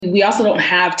We also don't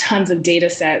have tons of data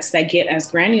sets that get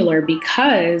as granular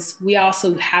because we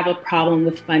also have a problem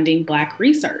with funding Black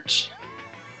research.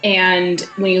 And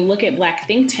when you look at Black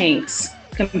think tanks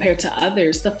compared to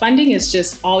others, the funding is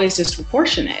just always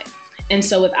disproportionate. And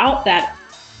so without that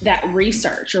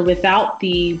research, or without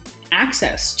the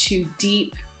access to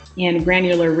deep and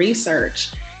granular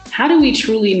research, how do we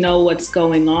truly know what's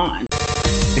going on?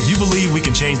 If you believe we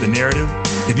can change the narrative,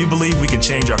 if you believe we can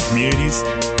change our communities,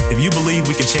 if you believe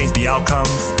we can change the outcomes,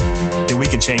 then we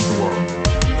can change the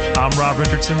world. I'm Rob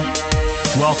Richardson.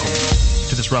 Welcome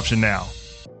to Disruption Now.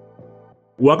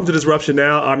 Welcome to Disruption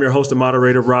Now. I'm your host and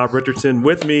moderator, Rob Richardson.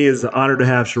 With me is the honor to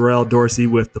have Sherelle Dorsey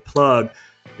with The Plug.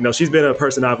 You know, she's been a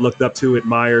person I've looked up to,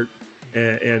 admired,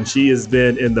 and she has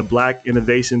been in the Black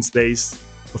innovation space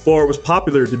before it was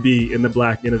popular to be in the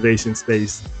Black innovation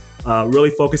space. Really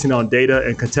focusing on data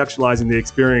and contextualizing the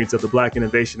experience of the Black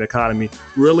innovation economy,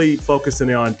 really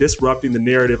focusing on disrupting the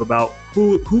narrative about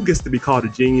who gets to be called a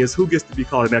genius, who gets to be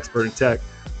called an expert in tech.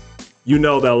 You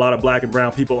know that a lot of Black and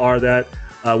brown people are that.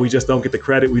 We just don't get the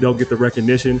credit, we don't get the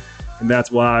recognition, and that's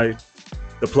why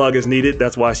The Plug is needed.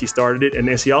 That's why she started it. And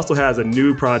then she also has a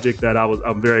new project that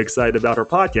I'm very excited about, her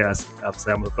podcast.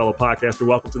 I'm a fellow podcaster.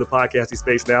 Welcome to the podcasting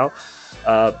space now.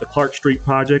 The Clark Street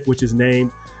Project, which is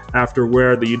named after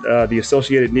where the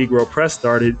Associated Negro Press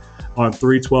started on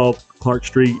 312 Clark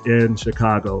Street in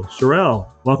Chicago. Sherelle,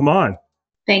 welcome on.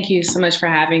 Thank you so much for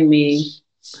having me.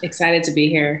 Excited to be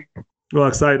here. Well,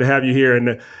 excited to have you here.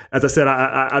 And as I said,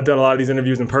 I've done a lot of these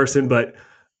interviews in person, but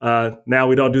now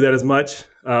we don't do that as much.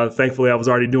 Thankfully, I was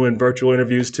already doing virtual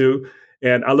interviews too.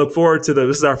 And I look forward to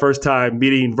this is our first time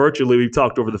meeting virtually. We've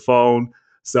talked over the phone.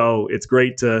 So it's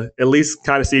great to at least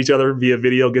kind of see each other via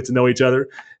video, get to know each other,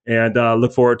 and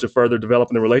look forward to further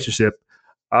developing the relationship.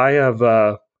 I've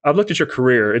looked at your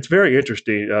career. It's very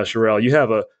interesting, Sherelle. You have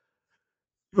a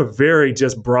very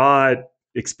just broad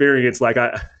experience. Like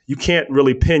you can't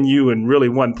really pin you in really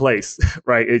one place,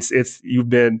 right? It's you've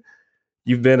been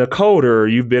a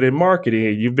coder, you've been in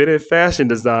marketing, you've been in fashion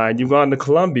design, you've gone to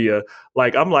Columbia.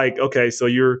 Like I'm like, okay, so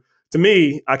to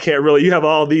me, I can't really. You have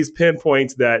all these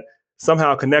pinpoints that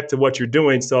somehow connect to what you're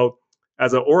doing. So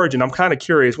as an origin, I'm kind of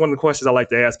curious. One of the questions I like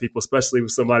to ask people, especially with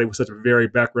somebody with such a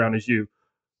varied background as you,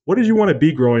 what did you want to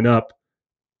be growing up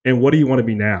and what do you want to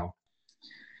be now?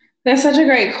 That's such a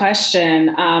great question.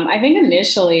 I think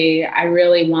initially I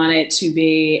really wanted to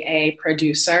be a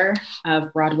producer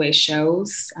of Broadway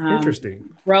shows.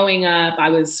 Interesting. Growing up, I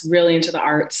was really into the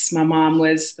arts. My mom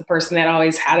was the person that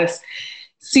always had us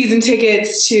season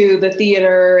tickets to the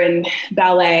theater and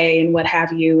ballet and what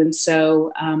have you. And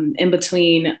so in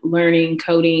between learning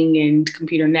coding and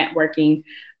computer networking,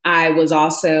 I was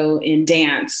also in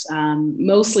dance,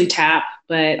 mostly tap,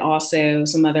 but also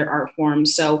some other art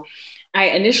forms. So I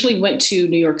initially went to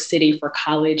New York City for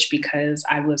college because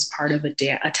I was part of a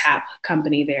tap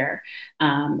company there.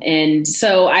 And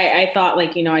so I thought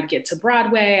I'd get to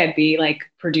Broadway, I'd be like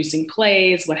producing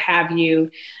plays, what have you.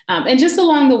 And just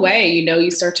along the way,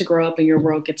 you start to grow up and your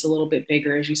world gets a little bit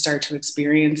bigger as you start to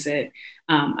experience it.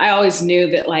 I always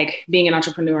knew that being an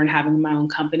entrepreneur and having my own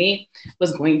company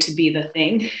was going to be the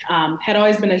thing. Had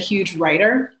always been a huge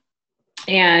writer,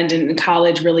 and in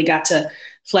college really got to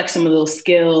flex some of those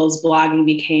skills. Blogging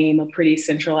became a pretty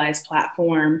centralized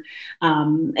platform.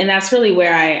 And that's really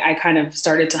where I kind of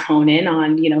started to hone in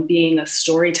on, being a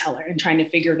storyteller and trying to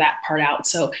figure that part out.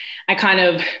 So I kind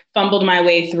of fumbled my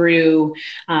way through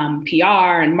PR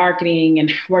and marketing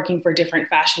and working for different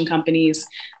fashion companies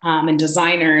and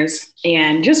designers,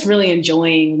 and just really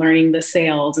enjoying learning the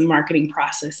sales and marketing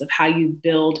process of how you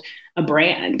build a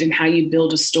brand and how you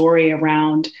build a story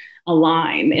around a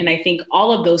line. And I think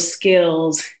all of those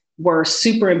skills were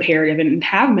super imperative and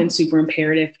have been super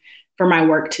imperative for my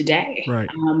work today. Right.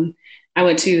 I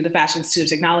went to the Fashion Institute of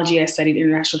Technology. I studied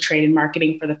international trade and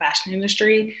marketing for the fashion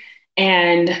industry.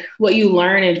 And what you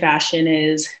learn in fashion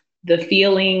is the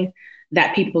feeling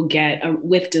that people get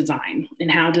with design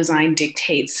and how design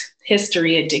dictates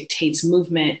history. It dictates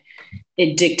movement.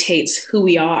 It dictates who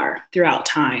we are throughout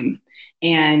time.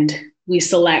 And we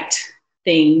select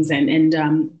things, and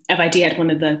FIT had one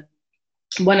of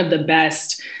the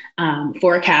best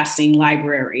forecasting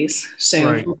libraries. So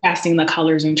right. Forecasting the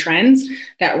colors and trends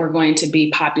that were going to be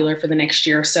popular for the next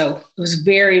year. So it was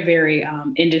very, very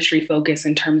industry focused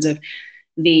in terms of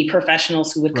the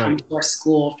professionals who would come to our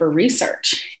school for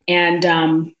research. And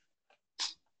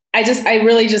I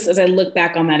really just, as I look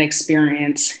back on that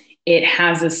experience, it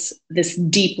has this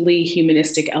deeply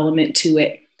humanistic element to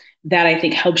it that I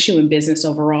think helps you in business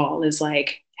overall, is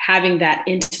having that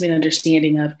intimate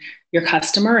understanding of your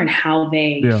customer and how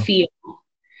they feel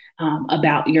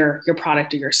about your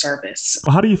product or your service.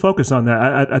 Well, how do you focus on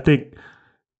that? I think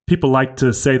people like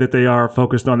to say that they are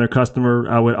focused on their customer.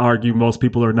 I would argue most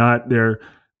people are not.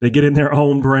 They get in their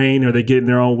own brain, or they get in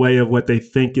their own way of what they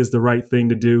think is the right thing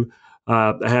to do.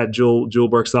 I had Jewel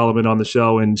Burke-Sullivan on the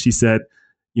show, and she said,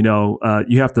 you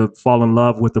have to fall in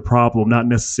love with the problem, not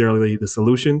necessarily the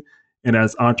solution. And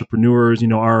as entrepreneurs,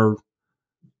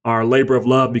 our labor of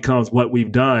love becomes what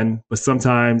we've done. But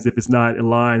sometimes if it's not in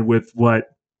line with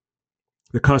what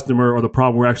the customer or the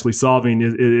problem we're actually solving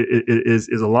is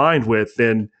aligned with,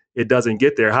 then it doesn't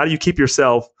get there. How do you keep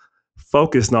yourself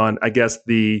focused on, I guess,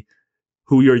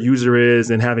 who your user is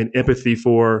and having empathy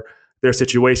for their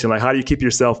situation? Like, how do you keep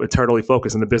yourself eternally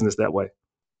focused in the business that way?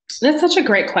 That's such a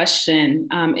great question.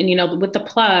 And, with the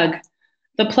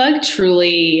plug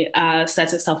truly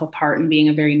sets itself apart in being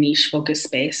a very niche focused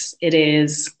space. It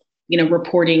is,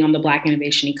 reporting on the Black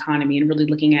innovation economy and really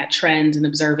looking at trends and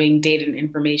observing data and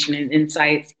information and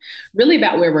insights really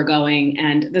about where we're going.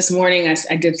 And this morning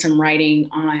I did some writing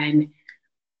on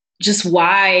just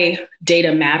why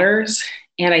data matters.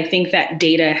 And I think that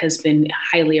data has been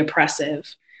highly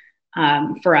oppressive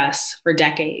for us for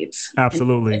decades.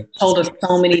 Absolutely. It told us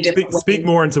so many different ways. Speak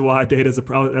more into why data is a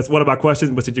problem. That's one of my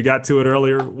questions, but you got to it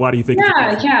earlier. Why do you think?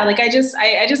 Yeah. Like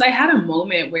I had a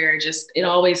moment where it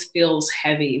always feels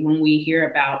heavy when we hear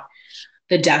about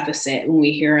the deficit, when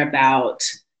we hear about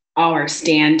our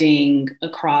standing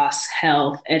across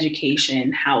health,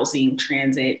 education, housing,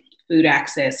 transit, food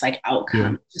access, like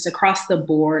outcomes, just across the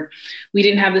board. We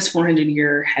didn't have this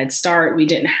 400-year head start. We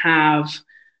didn't have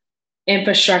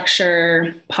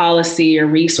infrastructure, policy, or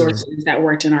resources that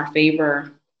worked in our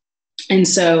favor. And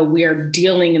so we are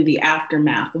dealing in the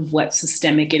aftermath of what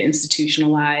systemic and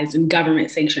institutionalized and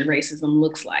government sanctioned racism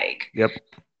looks like. Yep.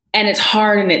 And it's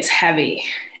hard and it's heavy.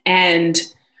 And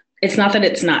it's not that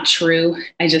it's not true.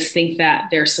 I just think that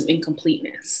there's some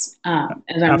incompleteness.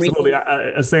 Absolutely.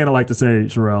 A saying I like to say,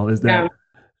 Sherelle, is that,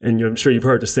 and I'm sure you've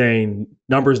heard the saying,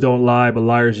 numbers don't lie, but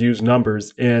liars use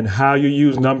numbers. And how you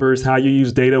use numbers, how you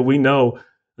use data, we know.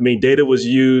 I mean, data was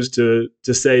used to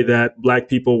say that Black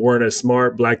people weren't as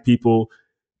smart, Black people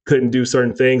couldn't do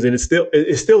certain things. And it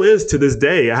still is to this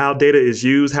day, how data is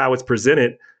used, how it's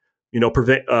presented,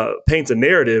 paints a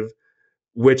narrative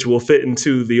which will fit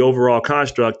into the overall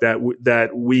construct that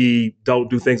we don't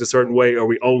do things a certain way, or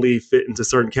we only fit into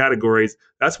certain categories.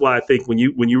 That's why I think when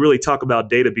you really talk about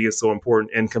data being so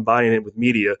important and combining it with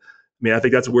media, I mean, I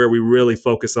think that's where we really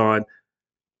focus on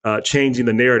changing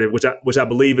the narrative, which I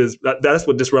believe that's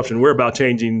what disruption. We're about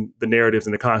changing the narratives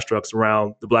and the constructs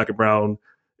around the Black and brown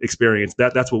experience.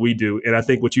 That's what we do, and I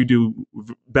think what you do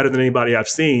better than anybody I've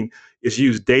seen is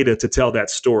use data to tell that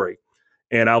story.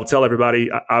 And I'll tell everybody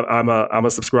I'm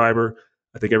a subscriber.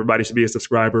 I think everybody should be a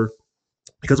subscriber,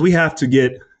 because we have to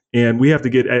get in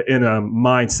a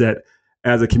mindset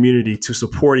as a community to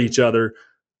support each other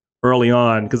early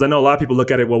on. Because I know a lot of people look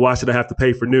at it, well, why should I have to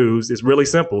pay for news? It's really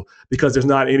simple, because there's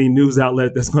not any news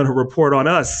outlet that's going to report on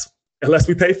us unless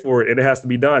we pay for it, and it has to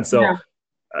be done. So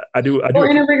I do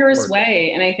in a rigorous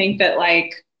way. And I think that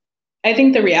I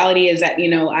think the reality is that,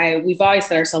 we've always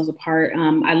set ourselves apart.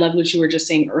 I love what you were just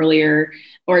saying earlier,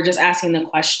 or just asking the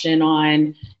question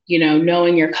on,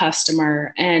 knowing your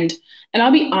customer. And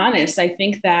I'll be honest, I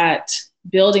think that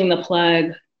building the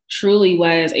plug truly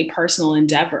was a personal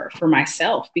endeavor for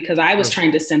myself, because I was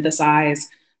trying to synthesize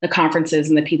the conferences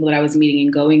and the people that I was meeting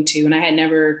and going to. And I had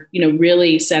never,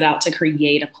 really set out to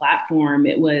create a platform.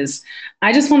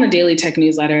 I just want a daily tech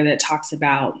newsletter that talks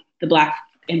about the Black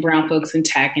and brown folks in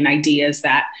tech and ideas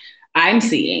that I'm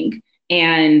seeing.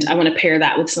 And I want to pair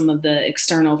that with some of the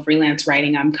external freelance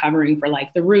writing I'm covering for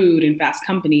like The Root and Fast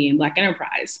Company and Black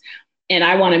Enterprise. And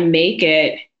I want to make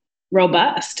it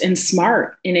robust and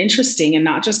smart and interesting, and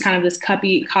not just kind of this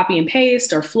copy and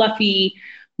paste or fluffy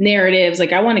narratives.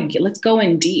 Like, let's go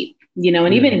in deep,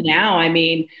 and even now, I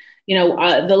mean,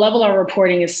 the level of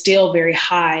reporting is still very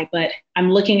high, but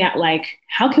I'm looking at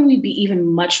how can we be even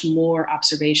much more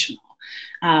observational?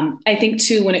 I think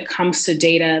too, when it comes to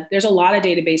data, there's a lot of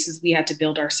databases we had to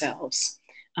build ourselves.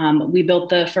 We built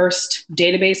the first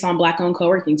database on Black-owned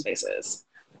co-working spaces.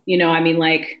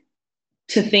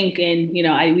 To think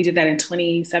we did that in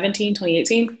 2017,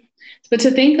 2018. But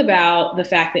to think about the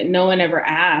fact that no one ever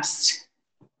asked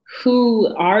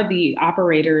who are the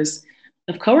operators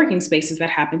of co-working spaces that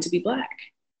happen to be Black.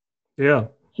 Yeah.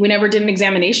 We never did an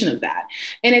examination of that.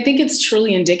 And I think it's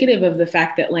truly indicative of the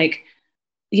fact that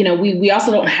we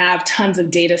also don't have tons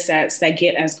of data sets that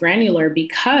get as granular,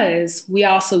 because we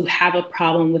also have a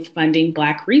problem with funding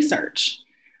Black research.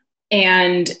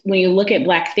 And when you look at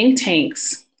Black think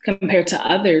tanks compared to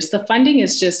others, the funding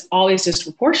is just always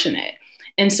disproportionate.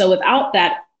 And so without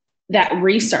that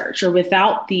research, or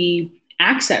without the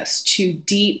access to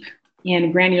deep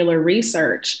and granular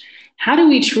research, how do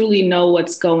we truly know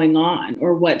what's going on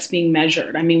or what's being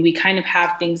measured? I mean, we kind of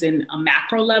have things in a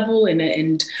macro level,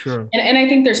 and Sure. and I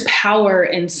think there's power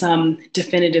in some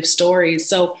definitive stories.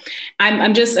 So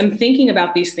I'm thinking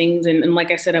about these things, and like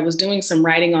I said, I was doing some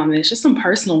writing on this, just some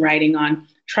personal writing on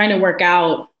trying to work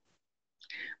out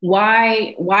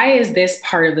why is this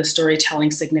part of the storytelling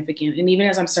significant? And even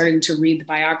as I'm starting to read the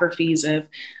biographies of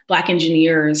Black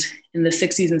engineers in the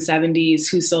 60s and 70s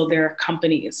who sold their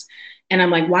companies, and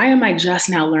I'm like, why am I just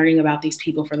now learning about these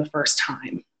people for the first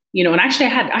time? And actually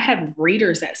I had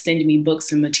readers that send me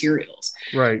books and materials,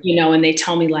 Right. And they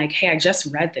tell me like, hey, I just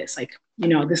read this, like,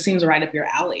 this seems right up your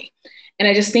alley. And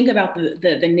I just think about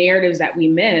the narratives that we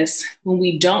miss when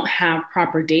we don't have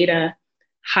proper data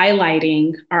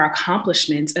highlighting our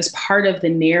accomplishments as part of the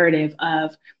narrative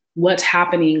of what's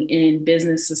happening in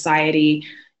business, society,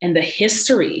 and the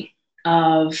history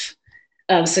of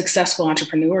successful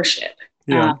entrepreneurship.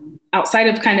 Yeah. Outside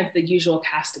of kind of the usual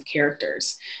cast of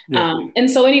characters. Yeah. And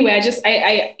so anyway,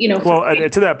 Well,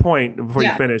 to that point, before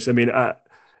you finish, I mean,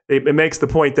 it makes the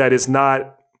point that it's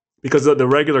not because of the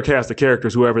regular cast of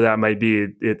characters, whoever that might be,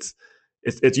 it's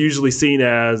usually seen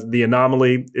as the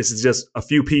anomaly. It's just a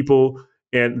few people,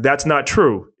 and that's not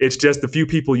true. It's just the few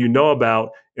people you know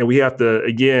about, and we have to,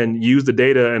 again, use the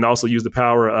data and also use the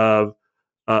power of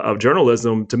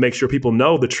journalism to make sure people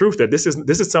know the truth, that this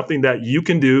is something that you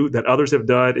can do, that others have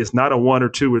done. It's not a one or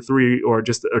two or three or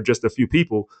just a few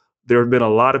people. There have been a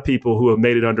lot of people who have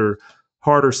made it under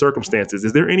harder circumstances.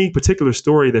 Is there any particular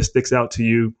story that sticks out to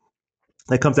you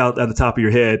that comes out at the top of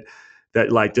your head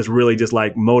that like just really just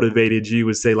like motivated you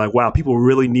and say like, wow, people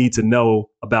really need to know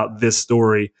about this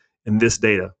story and this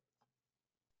data?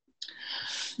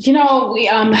 We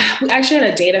actually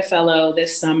had a data fellow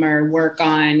this summer work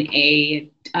on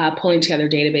pulling together a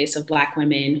database of Black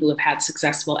women who have had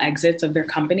successful exits of their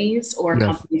companies or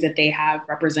companies that they have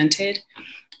represented.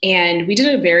 And we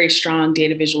did a very strong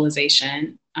data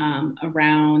visualization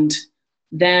around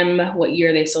them, what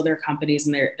year they sold their companies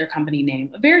and their company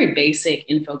name, a very basic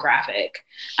infographic,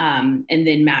 and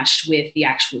then matched with the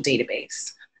actual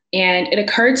database. And it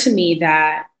occurred to me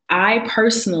that I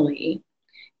personally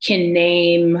can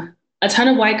name a ton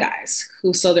of white guys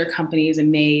who sold their companies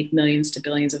and made millions to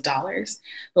billions of dollars.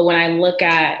 But when I look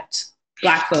at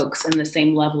Black folks in the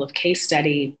same level of case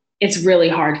study, it's really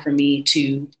hard for me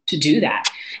to do that.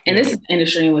 And this is the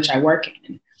industry in which I work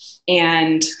in.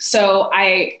 And so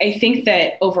I think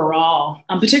that overall,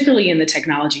 particularly in the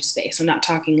technology space, I'm not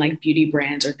talking like beauty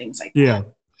brands or things like that.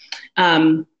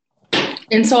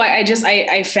 And so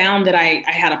I found that I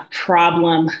had a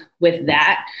problem with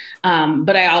that.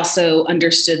 But I also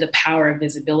understood the power of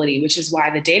visibility, which is why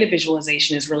the data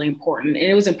visualization is really important. And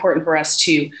it was important for us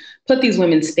to put these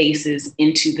women's faces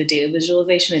into the data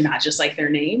visualization and not just like their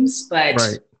names,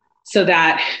 but so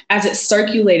that as it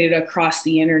circulated across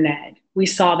the internet, we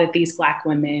saw that these Black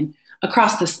women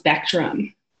across the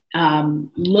spectrum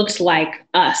looked like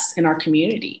us in our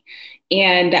community,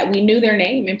 and that we knew their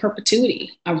name in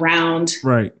perpetuity around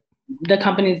the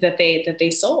companies that they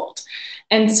sold.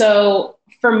 And so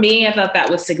for me, I thought that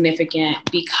was significant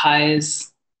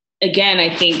because, again,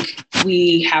 I think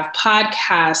we have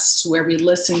podcasts where we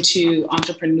listen to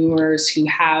entrepreneurs who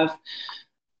have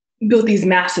built these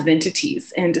massive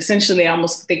entities, and essentially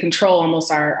they control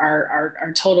almost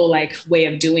our total like way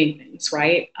of doing things,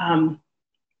 right?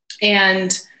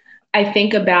 And I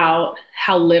think about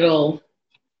how little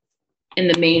in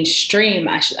the mainstream,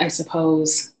 I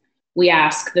suppose, we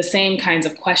ask the same kinds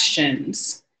of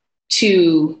questions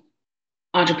to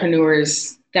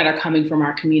entrepreneurs that are coming from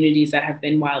our communities that have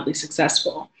been wildly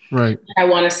successful. Right. I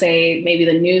want to say maybe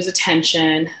the news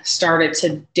attention started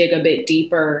to dig a bit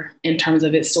deeper in terms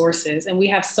of its sources. And we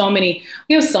have so many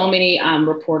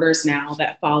reporters now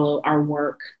that follow our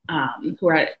work, who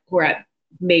are at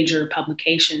major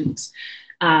publications,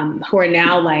 who are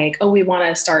now like, oh, we want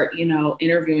to start,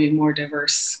 interviewing more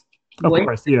diverse voices. Of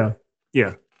course,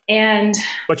 yeah.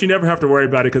 But you never have to worry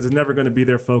about it because it's never going to be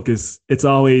their focus. It's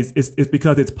always it's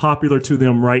because it's popular to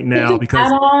them right now.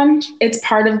 It's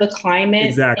part of the climate.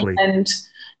 Exactly. And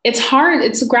it's hard.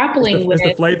 It's grappling with it's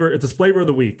the flavor. It's the flavor of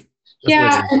the week.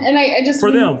 That's and I just for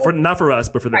them, not for us,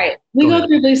 but for them. Right. We go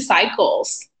through these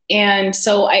cycles, and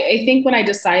so I think when I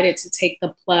decided to take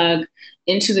the plug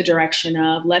into the direction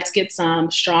of let's get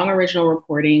some strong original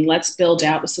reporting, let's build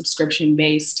out a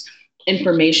subscription-based,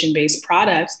 information-based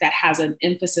product that has an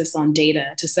emphasis on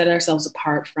data to set ourselves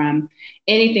apart from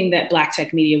anything that Black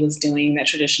tech media was doing, that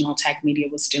traditional tech media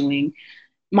was doing.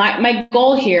 my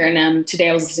goal here, and today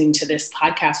I was listening to this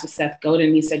podcast with Seth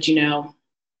Godin. He said,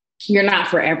 you're not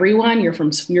for everyone, you're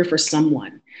for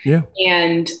someone. Yeah.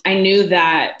 And I knew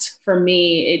that for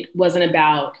me, it wasn't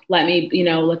about let me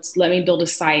build a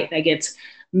site that gets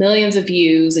millions of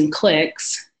views and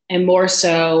clicks, and more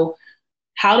so,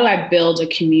 how do I build a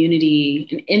community,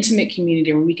 an intimate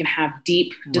community where we can have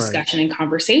deep discussion and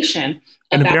conversation?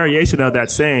 And the variation of that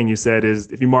saying you said is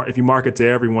if you market to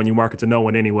everyone, you market to no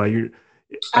one anyway.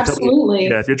 Absolutely.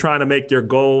 If you're trying to make your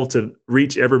goal to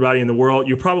reach everybody in the world,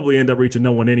 you probably end up reaching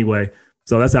no one anyway.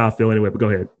 So that's how I feel anyway, but go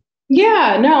ahead.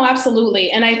 Yeah, no,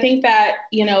 absolutely. And I think that,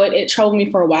 it troubled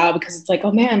me for a while because it's like,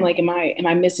 oh man, like, am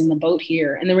I missing the boat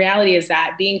here? And the reality is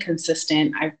that being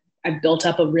consistent, I've built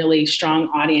up a really strong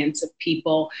audience of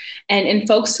people and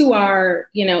folks who are,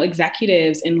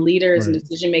 executives and leaders and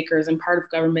decision makers and part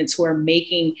of governments who are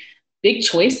making big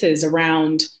choices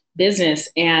around business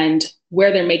and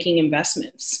where they're making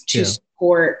investments to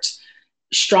support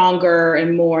stronger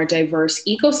and more diverse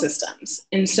ecosystems.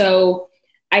 And so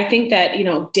I think that,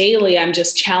 daily I'm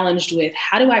just challenged with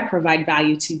how do I provide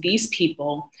value to these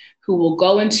people who will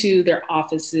go into their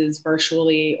offices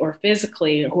virtually or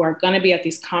physically, who are going to be at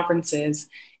these conferences,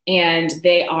 and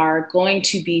they are going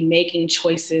to be making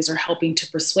choices or helping to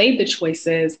persuade the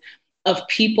choices of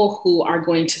people who are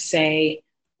going to say,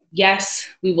 yes,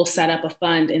 we will set up a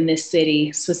fund in this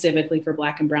city specifically for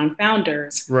Black and Brown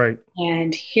founders. Right.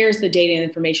 And here's the data and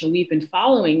information we've been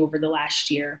following over the last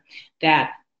year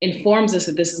that informs us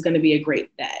that this is going to be a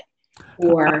great bet.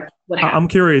 Or what happens. I'm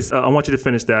curious. I want you to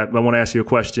finish that, but I want to ask you a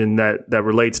question that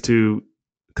relates to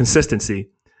consistency.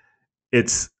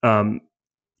 It's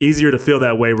easier to feel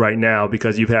that way right now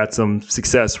because you've had some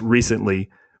success recently,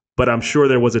 but I'm sure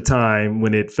there was a time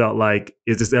when it felt like,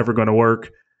 is this ever going to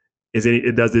work?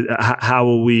 How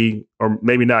will we, or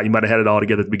maybe not, you might have had it all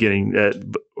together at the beginning.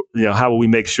 How will we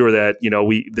make sure that,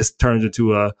 this turns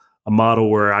into a model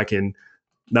where I can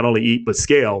not only eat, but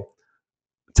scale?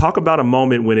 Talk about a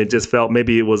moment when it just felt,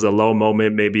 maybe it was a low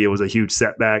moment, maybe it was a huge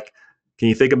setback. Can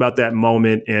you think about that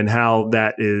moment and how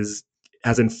that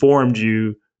has informed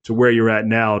you to where you're at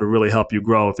now to really help you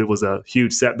grow? If it was a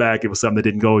huge setback, it was something that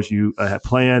didn't go as you had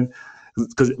planned.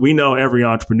 Because we know every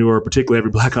entrepreneur, particularly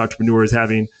every Black entrepreneur, is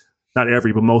having, not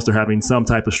every, but most are having some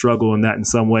type of struggle in that in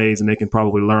some ways, and they can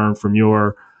probably learn from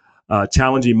your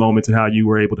challenging moments and how you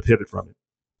were able to pivot from it.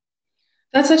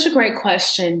 That's such a great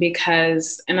question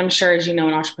because, and I'm sure, as you know,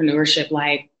 in entrepreneurship,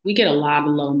 like we get a lot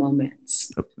of low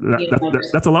moments.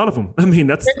 That's a lot of them. I mean,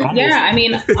 that's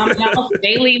almost...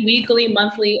 daily, weekly,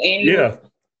 monthly, annual. Yeah.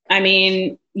 I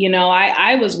mean,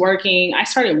 I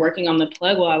started working on the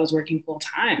plug while I was working full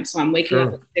time. So I'm waking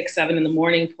up at 6, 7 in the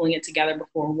morning, pulling it together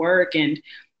before work. And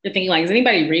you're thinking like, is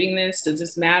anybody reading this? Does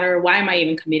this matter? Why am I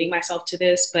even committing myself to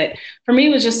this? But for me, it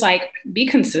was just like, be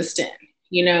consistent,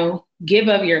 give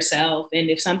of yourself. And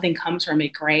if something comes from it,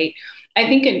 great. I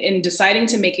think in deciding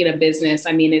to make it a business,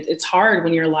 I mean, it's hard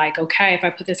when you're like, okay, if I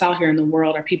put this out here in the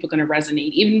world, are people going to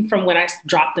resonate? Even from when I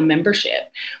dropped the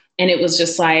membership. And it was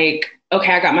just like,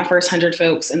 okay, I got my first 100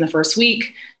 folks in the first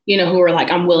week, who were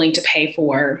like, I'm willing to pay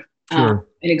for an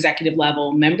executive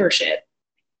level membership.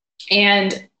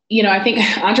 And, I think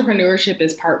entrepreneurship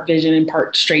is part vision and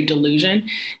part straight delusion.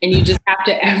 And you just have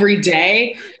to every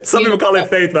day. Some people call it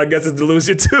faith, but I guess it's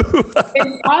delusion too.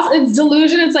 It's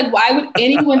delusion. It's like, why would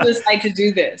anyone decide to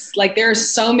do this? Like, there are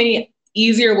so many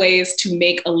easier ways to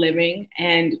make a living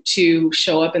and to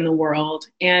show up in the world.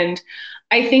 And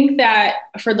I think that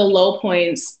for the low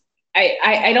points,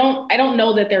 I don't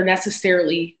know that they're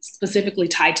necessarily specifically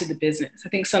tied to the business. I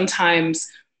think sometimes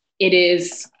it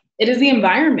is the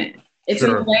environment. It's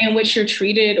in the way in which you're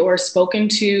treated or spoken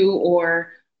to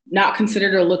or not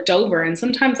considered or looked over. And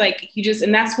sometimes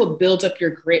and that's what builds up your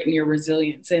grit and your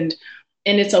resilience. And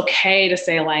it's okay to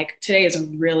say like, today is a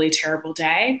really terrible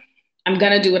day. I'm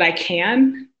going to do what I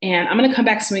can and I'm going to come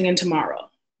back swinging tomorrow,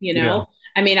 Yeah.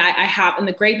 I mean, I have, and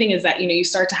the great thing is that, you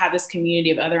start to have this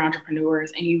community of other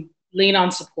entrepreneurs and you lean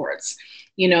on supports.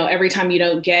 Every time you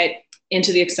don't get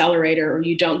into the accelerator or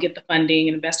you don't get the funding,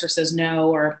 an investor says no,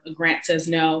 or a grant says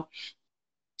no.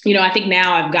 I think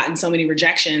now I've gotten so many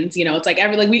rejections, it's like I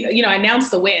announce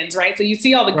the wins, right? So you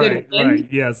see all the good wins.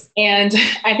 Right, yes. And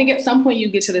I think at some point you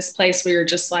get to this place where you're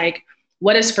just like,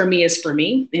 what is for me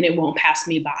and it won't pass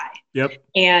me by. Yep.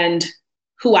 And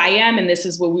who I am, and this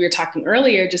is what we were talking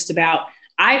earlier, just about,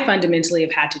 I fundamentally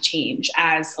have had to change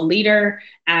as a leader,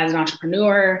 as an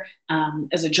entrepreneur,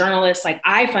 as a journalist. Like,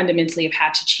 I fundamentally have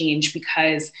had to change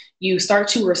because you start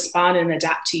to respond and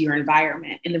adapt to your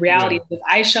environment. And the reality is that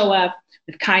I show up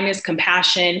with kindness,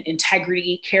 compassion,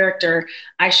 integrity, character.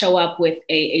 I show up with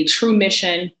a true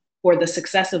mission for the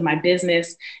success of my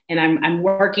business. And I'm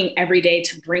working every day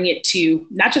to bring it to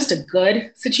not just a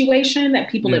good situation that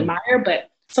people admire, but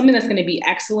something that's going to be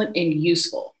excellent and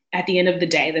useful at the end of the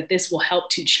day, that this will help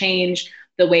to change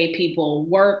the way people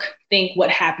work, think, what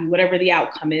have you, whatever the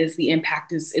outcome is, the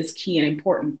impact is key and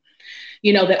important.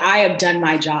 That I have done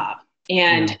my job,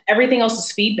 and everything else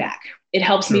is feedback. It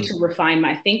helps me to refine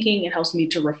my thinking. It helps me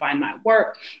to refine my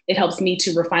work. It helps me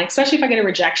to refine, especially if I get a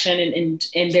rejection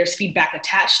and there's feedback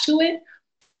attached to it,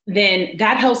 then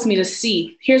that helps me to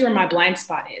see, here's where my blind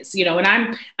spot is, and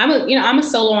I'm a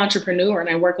solo entrepreneur, and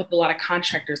I work with a lot of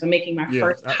contractors. I'm making my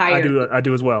first hire. I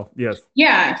do as well. Yes.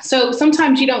 Yeah. So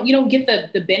sometimes you don't get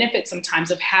the benefit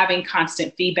sometimes of having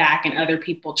constant feedback and other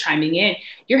people chiming in.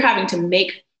 You're having to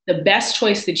make the best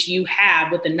choice that you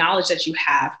have with the knowledge that you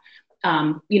have,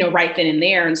 right then and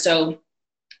there. And so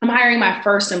I'm hiring my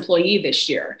first employee this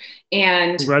year,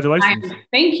 and congratulations.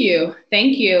 Thank you.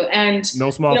 And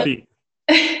no small feat.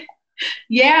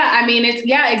 Yeah,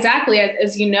 exactly.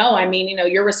 As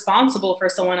you're responsible for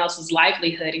someone else's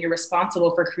livelihood, and you're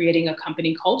responsible for creating a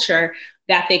company culture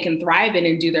that they can thrive in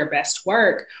and do their best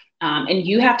work. And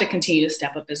you have to continue to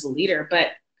step up as a leader.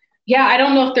 But yeah, I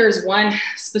don't know if there's one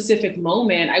specific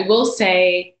moment. I will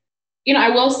say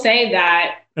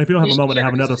that. If you don't have a moment, I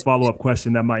have another follow-up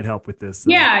question that might help with this. So.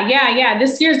 Yeah.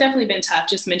 This year's definitely been tough.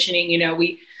 Just mentioning,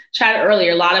 we chatted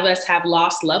earlier, a lot of us have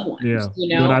lost loved ones. Yeah,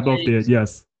 you and I both did.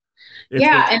 Yes.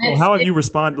 How have you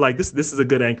responded? Like this is a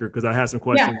good anchor, because I have some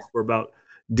questions for about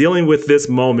dealing with this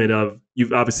moment of,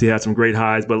 you've obviously had some great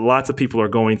highs, but lots of people are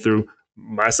going through,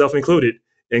 myself included,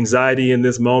 anxiety in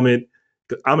this moment.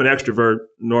 I'm an extrovert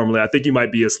normally. I think you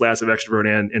might be a slash of extrovert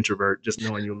and introvert, just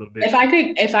knowing you a little bit. If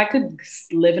I could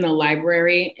live in a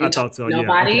library and talk to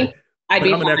nobody, I'd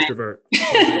be. I'm an extrovert.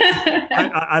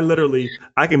 I literally,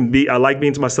 I like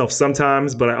being to myself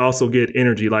sometimes, but I also get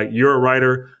energy. Like, you're a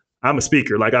writer, I'm a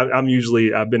speaker. Like I've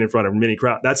been in front of many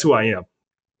crowds. That's who I am.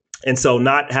 And so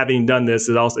not having done this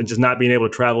is also just not being able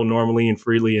to travel normally and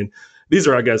freely. And these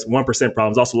are, I guess, 1%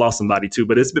 problems. Also lost somebody too,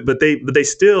 but they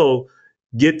still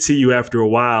get to you after a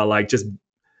while.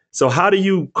 So how do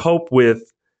you cope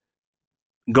with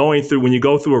when you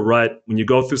go through a rut, when you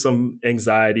go through some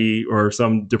anxiety or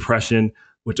some depression,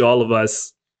 which all of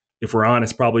us, if we're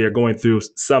honest, probably are going through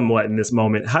somewhat in this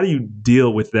moment? How do you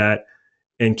deal with that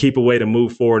and keep a way to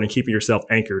move forward and keeping yourself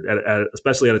anchored,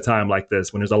 especially at a time like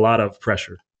this when there's a lot of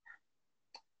pressure?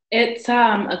 It's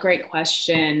a great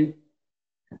question.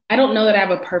 I don't know that I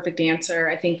have a perfect answer.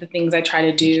 I think the things I try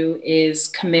to do is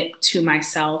commit to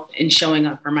myself and showing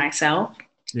up for myself.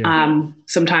 Yeah.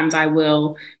 Sometimes I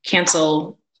will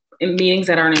cancel meetings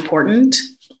that aren't important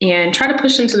and try to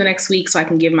push them to the next week so I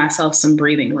can give myself some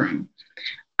breathing room.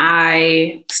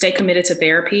 I stay committed to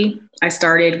therapy. I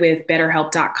started with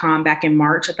BetterHelp.com back in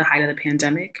March at the height of the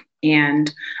pandemic,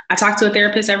 and I talk to a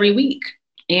therapist every week.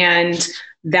 And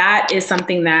that is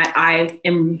something that I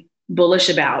am bullish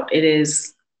about. It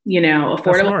is,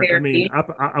 affordable therapy.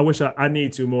 I wish I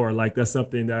need to more. Like, that's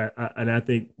something that I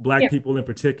think Black people in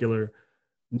particular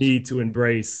need to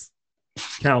embrace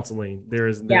counseling.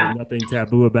 There's nothing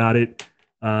taboo about it.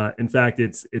 In fact,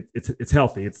 it's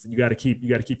healthy. You got to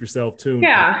keep yourself tuned.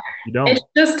 Yeah, you don't.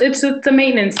 It's a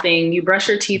maintenance thing. You brush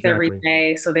your teeth every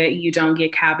day so that you don't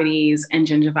get cavities and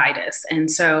gingivitis. And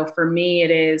so for me,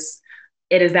 it is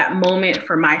that moment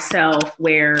for myself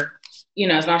where,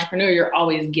 as an entrepreneur, you're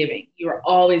always giving. You're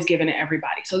always giving to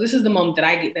everybody. So this is the moment that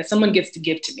I get, that someone gets to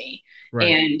give to me. Right.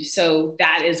 And so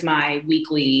that is my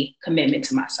weekly commitment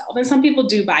to myself. And some people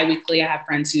do bi-weekly. I have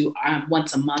friends who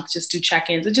once a month just do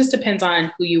check-ins. It just depends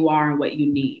on who you are and what you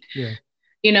need. Yeah.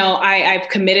 I've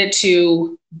committed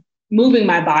to moving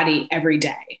my body every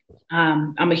day.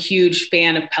 I'm a huge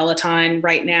fan of Peloton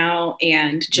right now,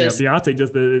 and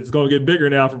Beyonce it's going to get bigger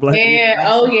now for Black people. Yeah.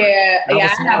 Oh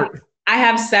yeah. I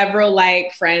have several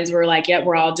friends who are like, yep,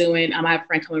 we're all doing, I have a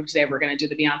friend coming over today. We're going to do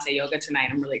the Beyonce yoga tonight.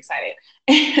 I'm really excited.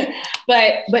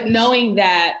 but knowing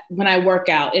that when I work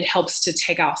out, it helps to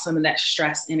take out some of that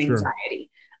stress and anxiety.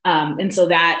 Sure. And so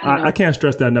that, I can't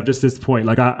stress that enough. Just this point,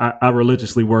 I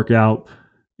religiously work out,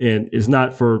 and it's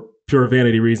not for pure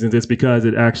vanity reasons. It's because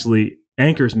it actually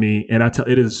anchors me. And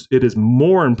it is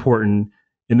more important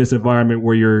in this environment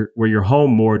where you're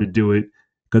home more to do it,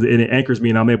 because it anchors me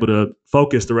and I'm able to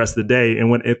focus the rest of the day.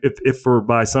 And if for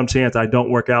by some chance I don't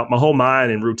work out, my whole mind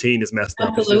and routine is messed up.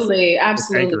 Absolutely.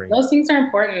 Those things are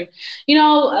important. A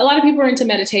lot of people are into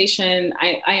meditation.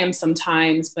 I am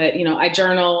sometimes, but I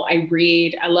journal, I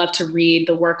read. I love to read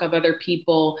the work of other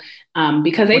people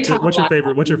because they talk. What's your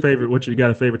favorite? You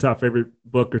got a top favorite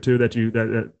book or two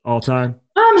that all time?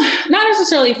 Not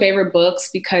necessarily favorite books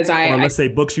because or let's say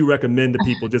books you recommend to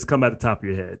people, just come at the top of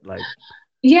your head. Like,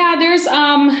 yeah, there's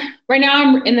right now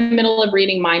I'm in the middle of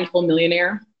reading Mindful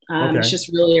Millionaire. It's just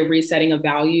really a resetting of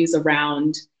values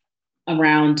around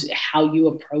how you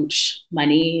approach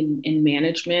money and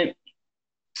management.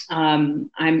 I'm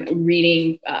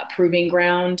reading Proving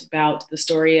Ground, about the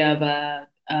story of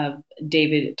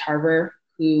David Tarver,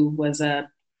 who was a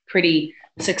pretty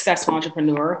successful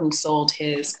entrepreneur who sold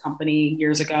his company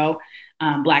years ago,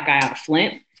 Black Guy Out of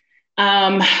Flint.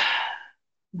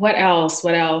 What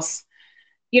else?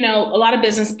 You know, a lot of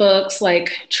business books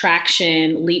like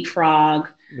Traction, Leapfrog,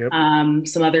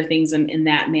 some other things in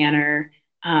that manner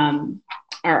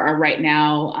are right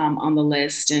now on the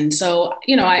list. And so,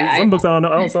 you know, some books I don't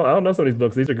know. I don't know some of these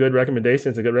books. These are good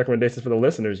recommendations and good recommendations for the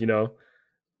listeners. You know,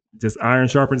 just iron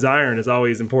sharpens iron. It's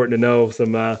always important to know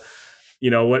some, you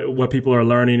know, what people are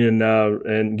learning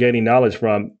and gaining knowledge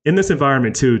from in this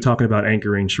environment too. Talking about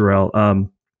anchoring, Sherelle,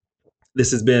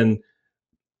 this has been,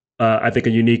 I think,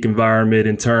 a unique environment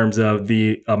in terms of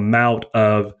the amount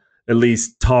of at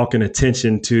least talk and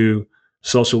attention to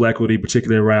social equity,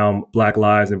 particularly around Black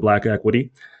lives and Black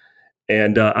equity.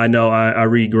 And I know I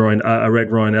read growing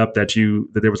up that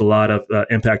there was a lot of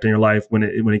impact in your life when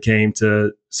it came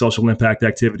to social impact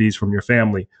activities from your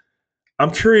family.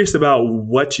 I'm curious about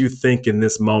what you think in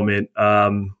this moment.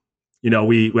 You know,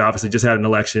 we obviously just had an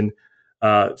election.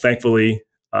 Thankfully,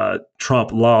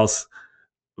 Trump lost.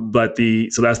 But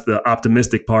so that's the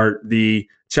optimistic part. The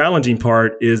challenging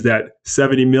part is that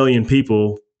 70 million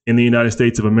people in the United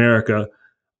States of America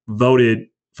voted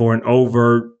for an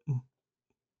overt,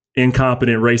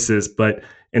 incompetent racist,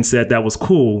 and said that was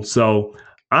cool. So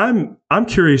I'm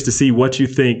curious to see what you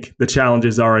think the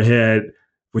challenges are ahead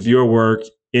with your work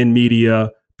in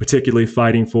media, particularly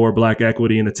fighting for Black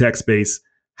equity in the tech space,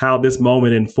 how this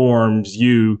moment informs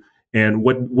you and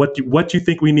what you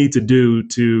think we need to do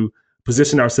to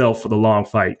position ourselves for the long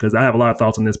fight. Because I have a lot of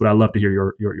thoughts on this, but I'd love to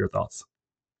hear your thoughts.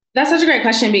 That's such a great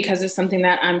question because it's something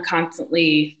that I'm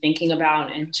constantly thinking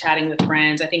about and chatting with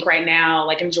friends. I think right now,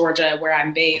 like in Georgia, where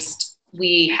I'm based,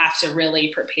 we have to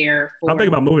really prepare for. I'm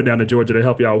thinking about moving down to Georgia to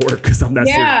help y'all work because I'm not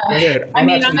serious. I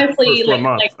mean, honestly,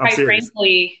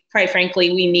 quite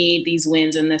frankly, we need these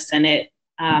wins in the Senate.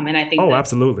 And I think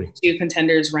absolutely. Two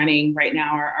contenders running right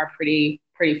now are pretty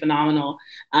phenomenal.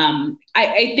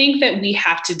 I think that we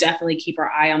have to definitely keep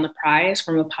our eye on the prize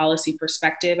from a policy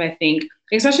perspective. I think,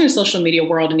 especially in the social media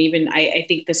world, and even I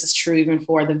think this is true even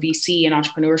for the VC and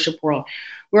entrepreneurship world,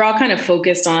 we're all kind of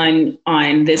focused on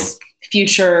this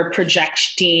future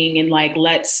projecting and like,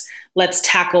 let's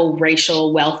tackle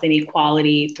racial wealth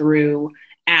inequality through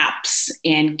apps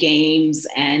and games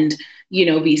and, you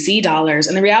know, VC dollars.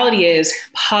 And the reality is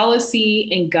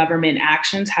policy and government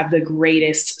actions have the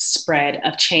greatest spread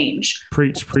of change.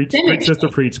 Preach, sister,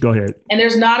 preach. Go ahead. And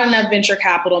there's not enough venture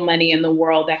capital money in the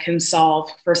world that can solve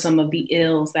for some of the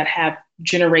ills that have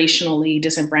generationally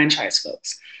disenfranchised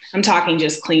folks. I'm talking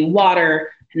just clean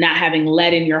water, not having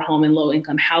lead in your home and low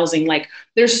income housing. Like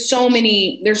there's so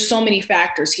many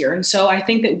factors here. And so I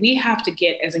think that we have to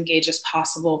get as engaged as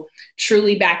possible,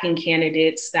 truly backing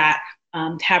candidates that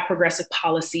have progressive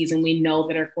policies and we know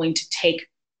that are going to take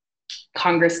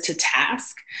Congress to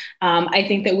task. I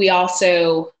think we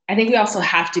also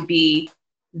have to be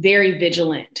very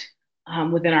vigilant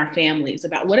within our families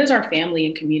about what is our family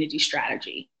and community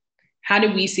strategy? How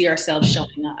do we see ourselves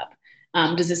showing up?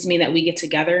 Does this mean that we get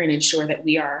together and ensure that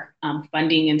we are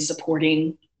funding and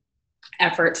supporting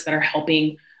efforts that are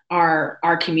helping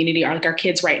our community, our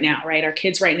kids right now, right? Our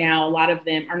kids right now, a lot of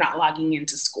them are not logging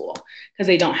into school because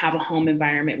they don't have a home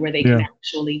environment where they can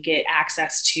actually get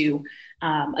access to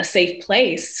a safe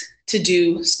place to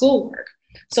do schoolwork.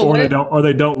 So they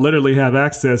don't literally have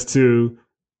access to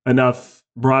enough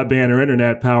broadband or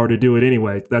internet power to do it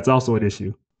anyway. That's also an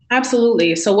issue.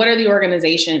 Absolutely. So what are the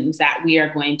organizations that we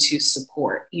are going to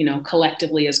support, you know,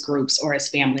 collectively as groups or as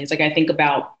families? Like I think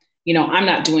about, you know, I'm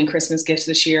not doing Christmas gifts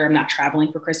this year. I'm not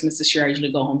traveling for Christmas this year. I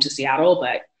usually go home to Seattle,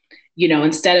 but, you know,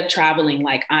 instead of traveling,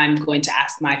 like I'm going to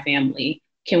ask my family,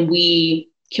 can we,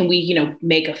 you know,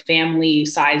 make a family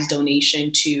size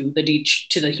donation to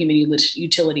the Human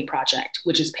Utility Project,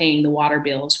 which is paying the water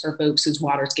bills for folks whose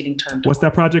water is getting turned off. What's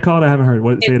that project called? I haven't heard.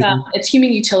 It's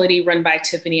Human Utility, run by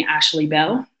Tiffany Ashley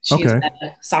Bell. She's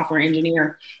a software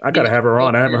engineer. I got to have her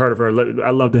on. I haven't heard of her.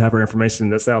 I'd love to have her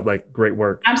information. That sounds like great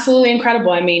work. Absolutely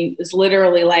incredible. I mean, it's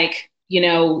literally like, you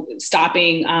know,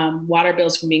 stopping water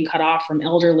bills from being cut off from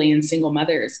elderly and single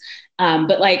mothers.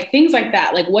 But like things like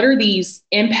that, like what are these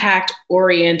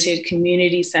impact-oriented,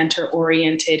 community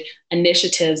center-oriented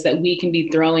initiatives that we can be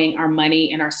throwing our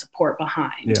money and our support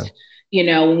behind? You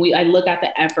know, when I look at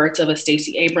the efforts of a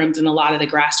Stacey Abrams and a lot of the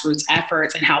grassroots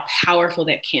efforts and how powerful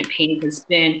that campaign has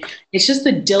been, it's just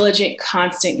the diligent,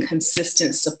 constant,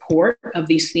 consistent support of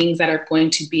these things that are going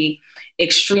to be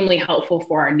extremely helpful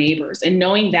for our neighbors. And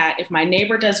knowing that if my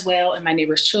neighbor does well and my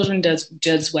neighbor's children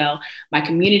does well, my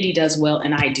community does well,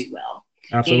 and I do well.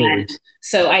 Absolutely. And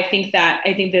so I think that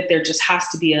there just has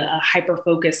to be a hyper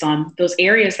focus on those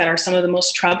areas that are some of the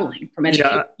most troubling from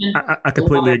education. Yeah, I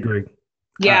completely agree.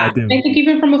 Yeah, I think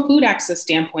even from a food access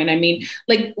standpoint, I mean,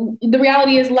 like the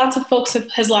reality is lots of folks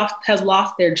has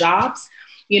lost their jobs.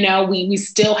 You know, we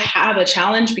still have a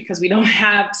challenge because we don't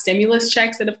have stimulus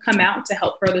checks that have come out to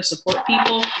help further support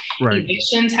people. Right.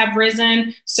 Evictions have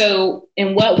risen. So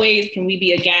in what ways can we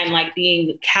be, again, like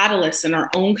being catalysts in our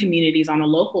own communities on a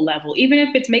local level, even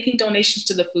if it's making donations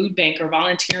to the food bank or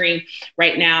volunteering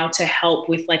right now to help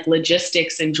with like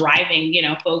logistics and driving, you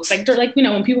know, folks like, you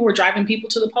know, when people were driving people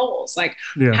to the polls, like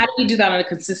how do we do that on a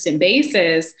consistent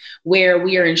basis where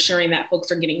we are ensuring that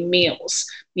folks are getting meals?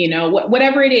 You know,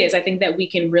 whatever it is, I think that we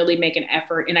can really make an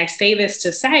effort. And I say this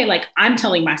to say, like, I'm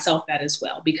telling myself that as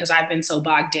well, because I've been so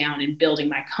bogged down in building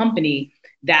my company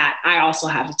that I also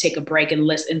have to take a break and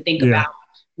listen and think about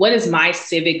what is my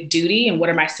civic duty and what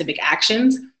are my civic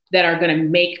actions that are going to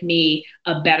make me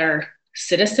a better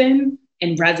citizen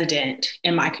and resident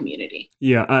in my community.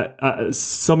 Yeah,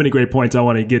 so many great points I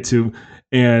want to get to.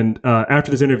 And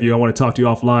after this interview, I want to talk to you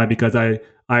offline because I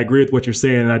agree with what you're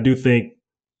saying. And I do think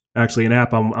actually an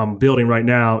app I'm building right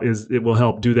now it will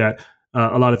help do that.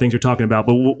 A lot of things you're talking about,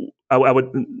 but I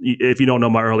would, if you don't know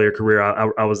my earlier career,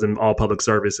 I was in all public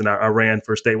service and I ran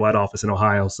for statewide office in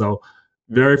Ohio. So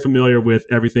very familiar with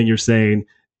everything you're saying.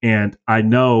 And I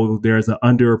know there's an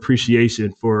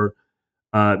underappreciation for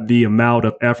the amount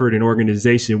of effort and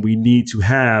organization we need to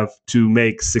have to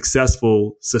make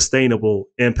successful, sustainable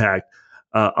impact.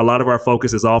 A lot of our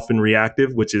focus is often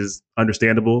reactive, which is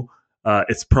understandable.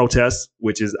 It's protests,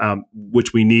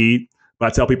 which we need. But I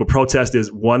tell people protest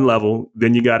is one level.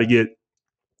 Then you got to get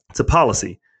to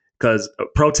policy, because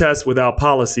protest without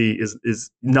policy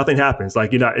is nothing happens.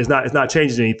 Like it's not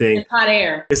changing anything. It's hot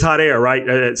air. It's hot air,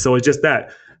 right? So it's just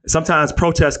that. Sometimes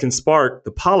protests can spark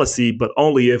the policy, but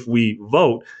only if we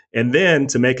vote. And then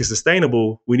to make it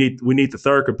sustainable, we need the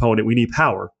third component. We need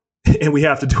power, and we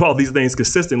have to do all these things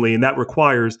consistently, and that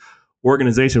requires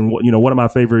organization. You know, one of my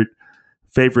favorite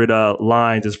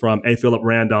lines is from A. Philip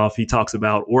Randolph. He talks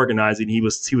about organizing. He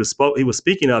was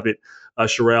speaking of it,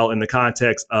 Sherelle, in the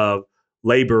context of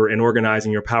labor and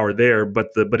organizing your power there, but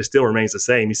it still remains the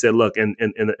same. He said, look, in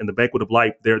the banquet of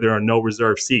life, there are no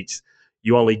reserved seats.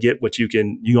 You only get what you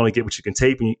can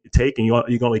take, and you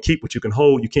can only keep what you can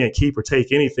hold. You can't keep or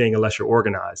take anything unless you're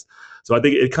organized. So I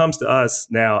think it comes to us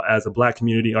now as a Black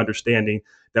community understanding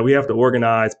that we have to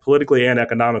organize politically and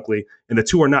economically, and the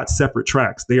two are not separate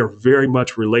tracks. They are very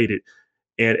much related.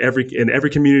 And every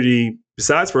community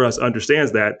besides for us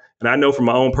understands that. And I know from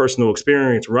my own personal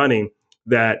experience running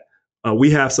that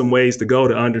we have some ways to go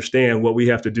to understand what we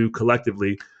have to do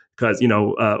collectively. Because,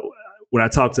 when I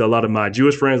talked to a lot of my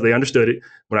Jewish friends, they understood it.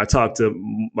 When I talked to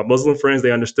my Muslim friends,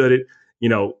 they understood it.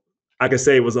 I could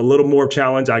say it was a little more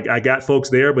challenge. I got folks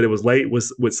there, but it was late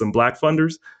with some Black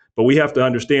funders. But we have to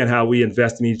understand how we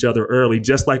invest in each other early,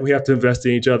 just like we have to invest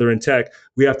in each other in tech.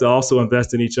 We have to also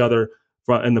invest in each other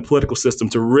in the political system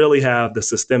to really have the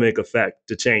systemic effect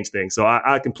to change things. So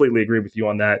I completely agree with you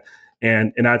on that.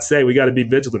 And I'd say we got to be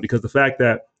vigilant, because the fact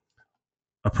that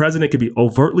a president could be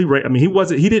overtly racist. I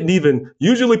mean, he didn't even,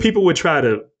 usually people would try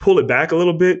to pull it back a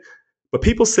little bit, but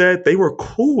people said they were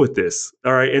cool with this.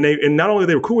 All right. And not only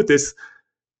they were cool with this,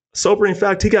 sobering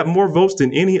fact, he got more votes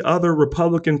than any other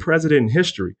Republican president in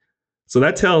history. So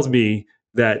that tells me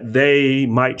that they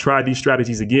might try these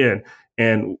strategies again.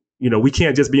 And, we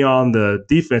can't just be on the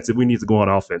defensive. We need to go on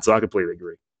offense. So I completely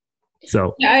agree.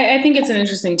 So I think it's an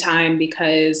interesting time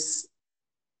because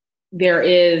there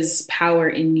is power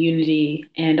in unity,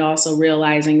 and also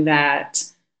realizing that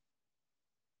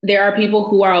there are people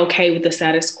who are okay with the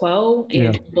status quo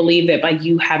and believe that by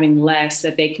you having less,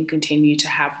 that they can continue to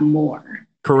have more.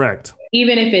 Correct.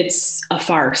 Even if it's a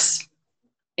farce.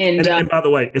 And by the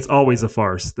way, it's always a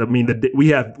farce. I mean, we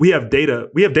have data.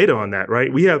 We have data on that,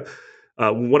 right? We have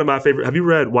one of my favorite. Have you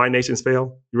read Why Nations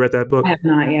Fail? You read that book? I have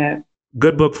not yet.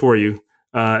 Good book for you.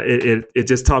 It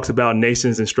just talks about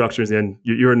nations and structures, and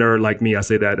you're a nerd like me. I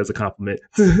say that as a compliment.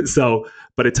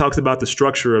 But it talks about the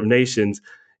structure of nations,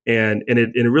 and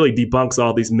it really debunks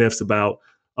all these myths about,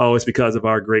 oh, it's because of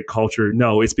our great culture.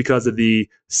 No, it's because of the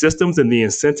systems and the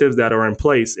incentives that are in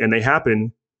place, and they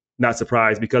happen, not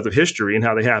surprised, because of history and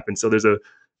how they happen. So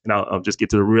and I'll just get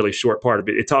to the really short part of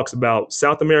it. It talks about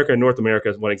South America and North America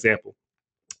as one example.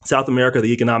 South America,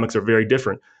 the economics are very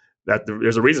different.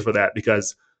 There's a reason for that,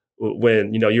 because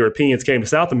when Europeans came to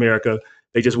South America,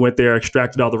 they just went there,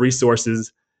 extracted all the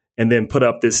resources, and then put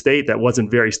up this state that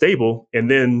wasn't very stable. And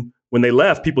then when they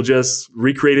left, people just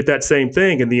recreated that same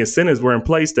thing, and the incentives were in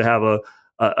place to have a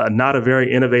not a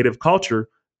very innovative culture,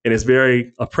 and it's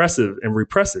very oppressive and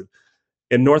repressive.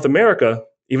 In North America,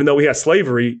 even though we had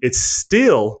slavery, it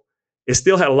still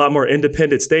had a lot more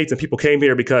independent states, and people came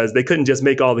here because they couldn't just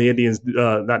make all the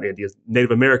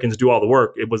Native Americans do all the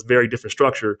work. It was very different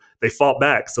structure. They fought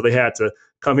back, so they had to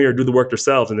come here, do the work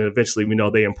themselves, and then eventually we know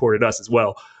they imported us as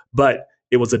well. But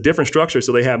it was a different structure,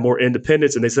 so they had more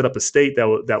independence, and they set up a state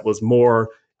that was more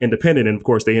independent, and of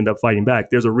course they end up fighting back.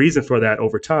 There's a reason for that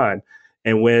over time,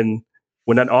 and when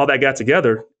all that got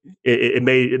together, it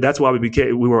made, that's why we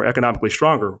were economically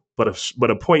stronger. But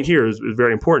a point here is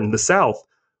very important. The South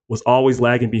was always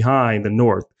lagging behind the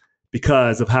North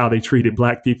because of how they treated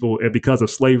Black people and because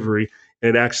of slavery.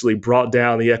 And it actually brought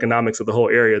down the economics of the whole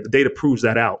area. The data proves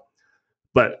that out.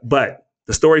 But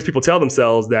the stories people tell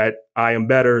themselves that I am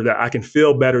better, that I can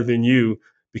feel better than you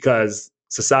because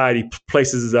society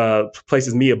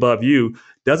places me above you,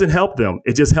 doesn't help them.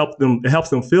 It just helps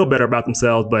them feel better about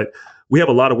themselves. But we have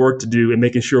a lot of work to do in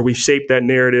making sure we shape that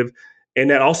narrative, and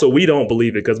that also we don't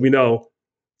believe it, because we know,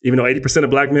 even though 80% of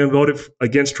Black men voted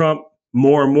against Trump,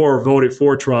 more and more voted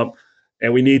for Trump.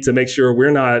 And we need to make sure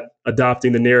we're not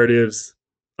adopting the narratives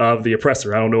of the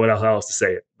oppressor. I don't know what else to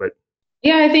say it, but.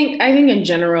 Yeah, I think in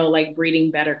general, like, breeding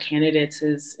better candidates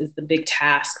is the big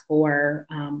task for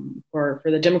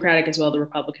the Democratic as well as the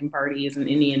Republican parties and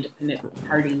any independent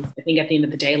parties. I think at the end of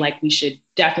the day, like, we should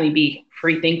definitely be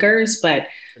free thinkers, but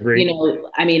Agreed.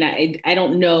 I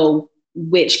don't know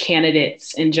which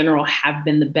candidates in general have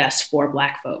been the best for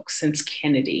Black folks since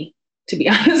Kennedy, to be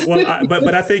honest. Well,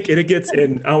 but I think it gets,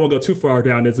 and I don't want to go too far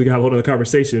down this, we got a whole other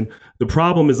conversation. The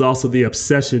problem is also the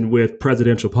obsession with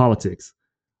presidential politics.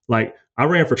 Like, I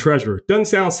ran for treasurer. Doesn't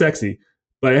sound sexy,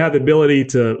 but I have the ability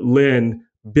to lend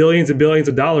billions and billions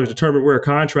of dollars, determine where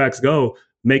contracts go,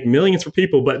 make millions for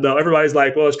people. But no, everybody's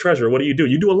like, well, as treasurer, what do?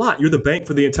 You do a lot. You're the bank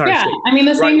for the entire state. I mean,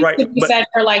 the same could be said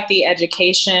for like the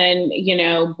education,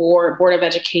 board of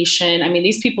education. I mean,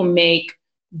 these people make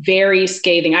very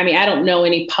scathing. I mean, I don't know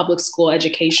any public school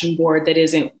education board that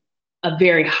isn't a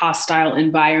very hostile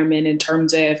environment in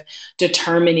terms of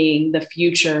determining the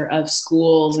future of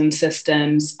schools and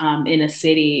systems in a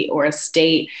city or a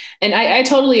state. And I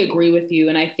totally agree with you.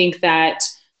 And I think that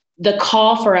the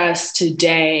call for us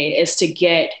today is to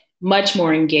get much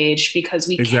more engaged, because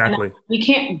we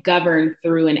can't govern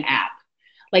through an app.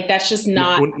 Like, that's just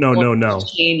not no.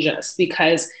 change us,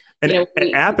 because an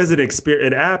app is an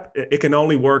experience. An app, it can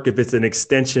only work if it's an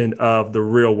extension of the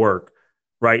real work.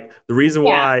 Right. The reason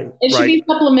why it should be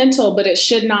supplemental, but it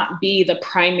should not be the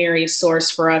primary source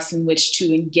for us in which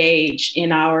to engage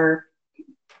in our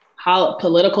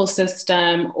political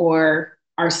system or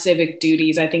our civic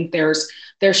duties. I think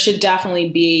there should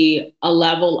definitely be a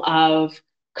level of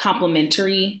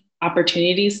complementary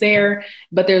opportunities there,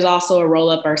 but there's also a roll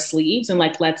up our sleeves and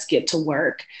like, let's get to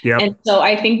work. Yep. And so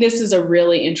I think this is a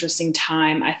really interesting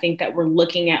time. I think that we're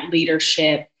looking at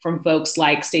leadership from folks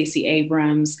like Stacey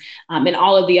Abrams and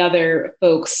all of the other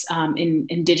folks,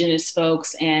 Indigenous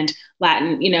folks and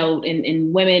Latin,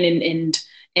 and women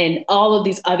and all of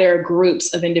these other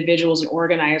groups of individuals and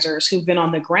organizers who've been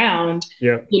on the ground,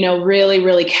 really,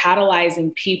 really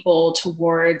catalyzing people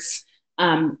towards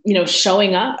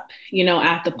showing up,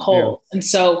 at the polls. Yeah. And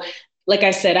so, like I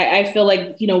said, I feel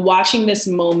like, watching this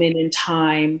moment in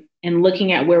time and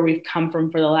looking at where we've come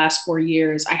from for the last 4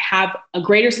 years, I have a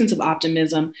greater sense of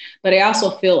optimism, but I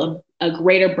also feel a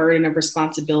greater burden of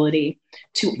responsibility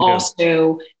to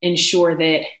also ensure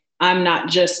that I'm not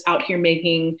just out here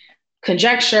making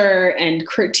conjecture and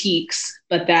critiques,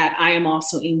 but that I am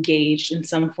also engaged in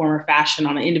some form or fashion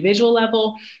on an individual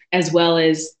level, as well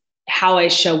as how I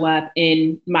show up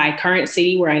in my current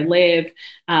city where I live,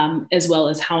 as well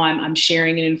as how I'm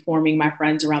sharing and informing my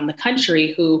friends around the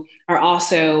country who are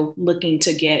also looking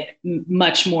to get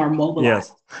much more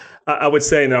mobilized. Yes. I would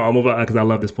say, now I'll move on because I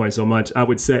love this point so much. I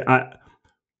would say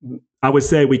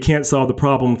we can't solve the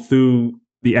problem through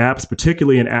the apps,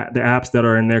 particularly in the apps that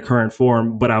are in their current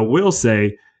form. But I will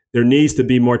say there needs to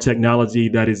be more technology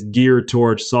that is geared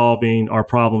towards solving our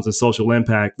problems and social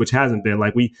impact, which hasn't been.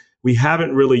 Like, we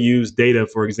haven't really used data,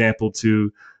 for example,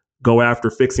 to go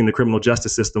after fixing the criminal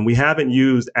justice system. We haven't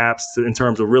used apps in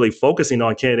terms of really focusing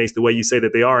on candidates the way you say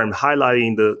that they are and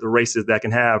highlighting the races that can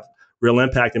have real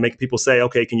impact and make people say,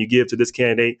 okay, can you give to this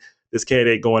candidate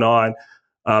going on?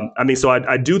 So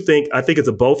I think it's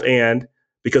a both and.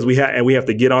 because we have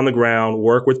to get on the ground,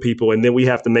 work with people, and then we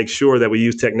have to make sure that we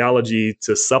use technology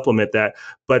to supplement that.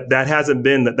 But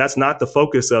that's not the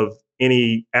focus of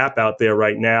any app out there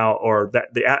right now, or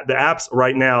that the apps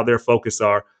right now,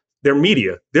 their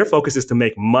media. Their focus is to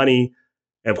make money.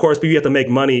 And of course, you have to make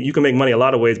money. You can make money a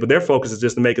lot of ways, but their focus is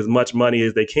just to make as much money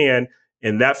as they can.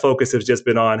 And that focus has just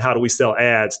been on how do we sell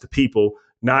ads to people,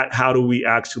 not how do we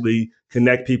actually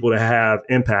connect people to have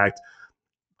impact.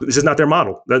 It's just not their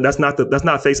model. That's not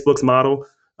Facebook's model.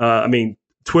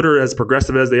 Twitter, as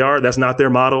progressive as they are, that's not their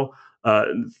model.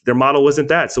 Their model wasn't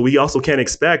that. So we also can't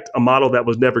expect a model that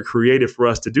was never created for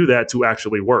us to do that to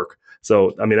actually work.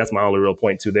 So, that's my only real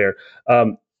point too there.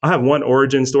 I have one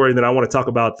origin story, then I want to talk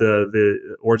about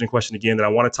the origin question again, then I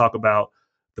want to talk about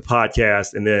the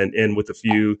podcast, and then end with a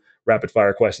few rapid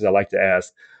fire questions I like to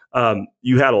ask.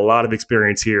 You had a lot of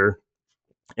experience here,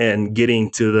 and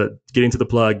getting to the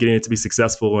plug, getting it to be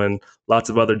successful, and lots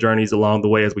of other journeys along the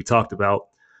way, as we talked about.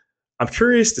 I'm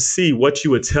curious to see what you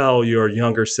would tell your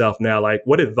younger self now. Like,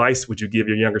 what advice would you give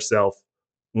your younger self,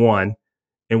 one,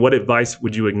 and what advice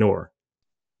would you ignore?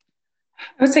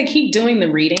 I would say keep doing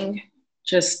the reading,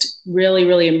 just really,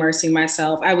 really immersing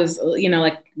myself. I was,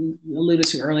 like alluded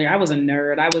to earlier, I was a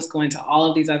nerd. I was going to all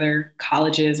of these other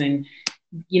colleges and,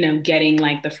 getting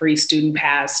like the free student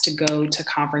pass to go to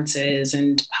conferences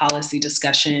and policy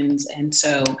discussions. And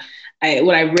so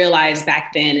what I realized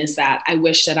back then is that I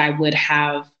wish that I would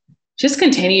have just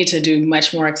continued to do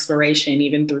much more exploration,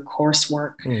 even through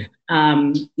coursework.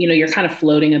 You're kind of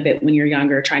floating a bit when you're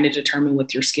younger, trying to determine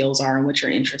what your skills are and what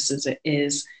your interest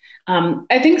is.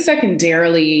 I think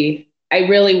secondarily, I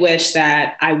really wish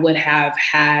that I would have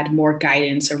had more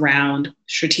guidance around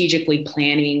strategically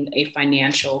planning a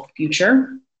financial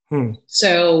future.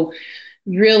 So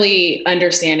really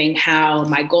understanding how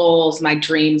my goals, my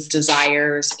dreams,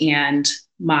 desires, and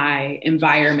my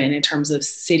environment in terms of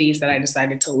cities that I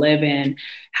decided to live in,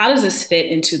 how does this fit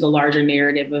into the larger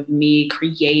narrative of me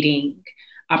creating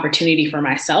opportunity for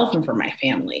myself and for my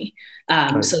family,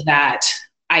 so that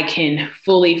I can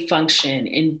fully function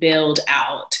and build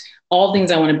out all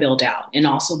things I want to build out, and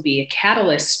also be a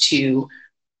catalyst to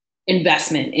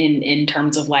investment in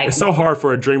terms of like. It's so hard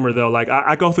for a dreamer though. Like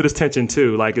I go through this tension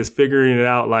too, like it's figuring it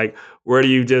out. Like, where do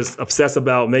you just obsess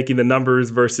about making the numbers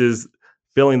versus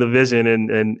feeling the vision?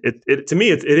 And it to me,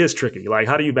 it is tricky. Like,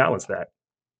 how do you balance that?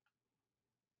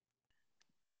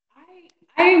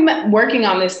 I'm working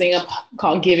on this thing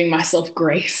called giving myself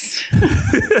grace.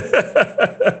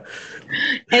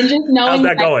 And just knowing how's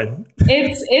that going?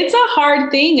 It's a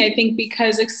hard thing, I think,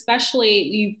 because especially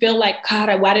you feel like,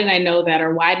 God, why didn't I know that?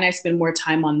 Or why didn't I spend more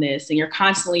time on this? And you're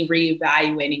constantly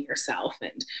reevaluating yourself.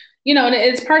 And, and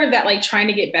it's part of that, like trying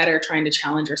to get better, trying to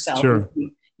challenge yourself. Sure.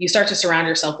 You start to surround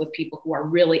yourself with people who are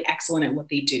really excellent at what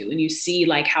they do. And you see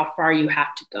like how far you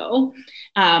have to go.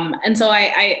 And so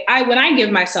I when I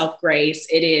give myself grace,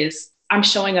 I'm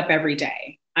showing up every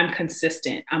day. I'm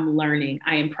consistent. I'm learning.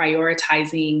 I am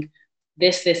prioritizing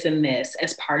this, and this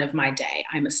as part of my day.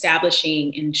 I'm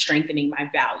establishing and strengthening my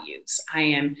values. I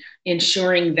am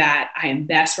ensuring that I am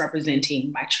best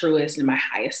representing my truest and my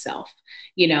highest self,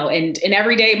 and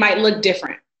every day might look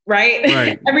different, right?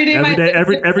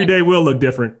 every day will look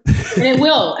different. And it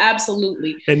will,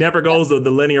 absolutely. It never goes the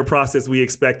linear process we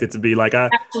expect it to be. Like I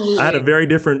had a very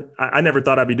different, I never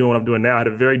thought I'd be doing what I'm doing now. I had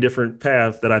a very different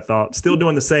path that I thought, still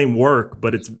doing the same work,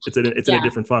 but it's in a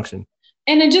different function.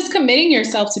 And then just committing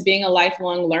yourself to being a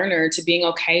lifelong learner, to being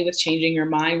okay with changing your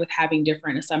mind, with having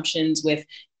different assumptions, with,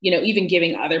 even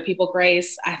giving other people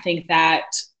grace. I think that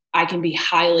I can be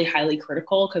highly, highly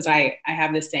critical because I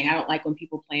have this thing. I don't like when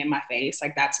people play in my face.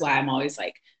 Like, that's why I'm always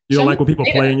like. You don't like when people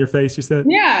play in your face, you said?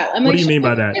 Yeah. What do you mean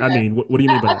by that? I mean, what do you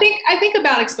mean by that? I think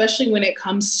about, especially when it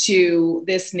comes to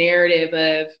this narrative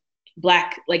of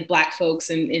Black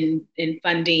folks in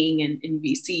funding and in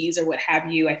VCs or what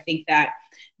have you. I think that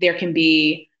there can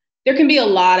be a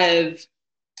lot of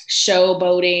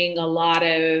showboating, a lot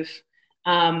of.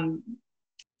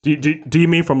 Do you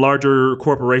mean from larger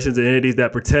corporations and entities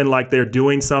that pretend like they're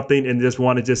doing something and just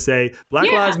want to just say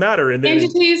Black Lives Matter, and then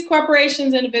entities,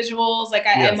 corporations, individuals,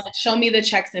 I'm like, show me the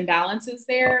checks and balances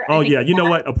there. Oh yeah, you know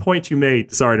what? A point you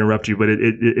made. Sorry to interrupt you, but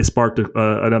it sparked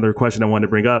another question I wanted to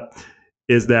bring up.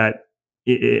 Is that,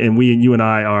 and you and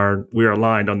I are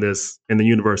aligned on this in the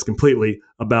universe completely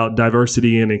about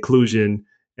diversity and inclusion,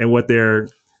 and what they're.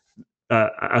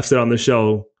 I've said on the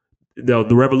show. The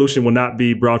revolution will not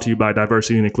be brought to you by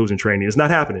diversity and inclusion training. It's not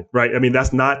happening, right? I mean,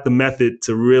 that's not the method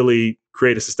to really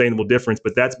create a sustainable difference,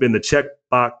 but that's been the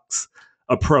checkbox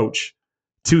approach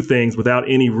to things without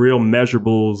any real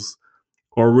measurables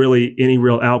or really any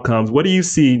real outcomes. What do you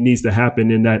see needs to happen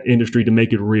in that industry to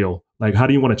make it real? Like, how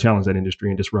do you want to challenge that industry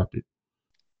and disrupt it?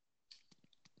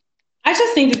 I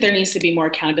just think that there needs to be more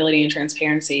accountability and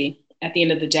transparency. At the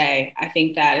end of the day, I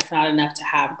think that it's not enough to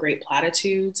have great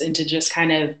platitudes and to just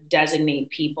kind of designate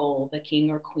people the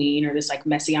king or queen or this like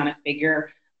messianic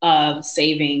figure of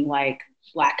saving like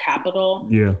Black capital.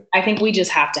 Yeah. I think we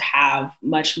just have to have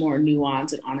much more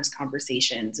nuanced and honest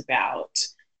conversations about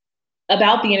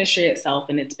the industry itself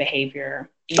and its behavior.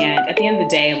 And at the end of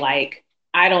the day, like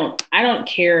I don't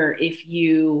care if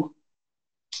you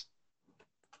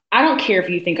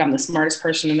think I'm the smartest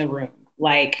person in the room.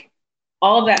 Like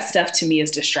all of that stuff to me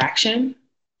is distraction.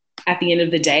 At the end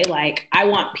of the day, like I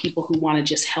want people who want to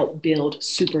just help build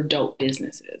super dope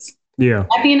businesses. Yeah.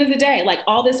 At the end of the day, like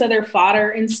all this other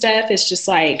fodder and stuff, it's just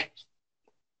like,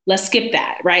 let's skip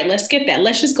that, right? Let's skip that.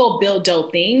 Let's just go build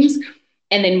dope things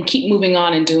and then keep moving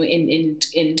on and doing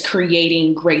in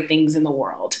creating great things in the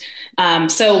world.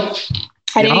 So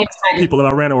I tell people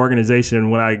if I ran an organization,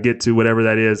 when I get to whatever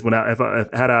that is, if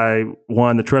I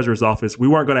won the treasurer's office, we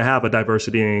weren't going to have a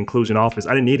diversity and inclusion office. I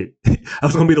didn't need it. I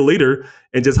was going to be the leader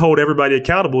and just hold everybody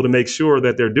accountable to make sure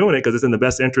that they're doing it because it's in the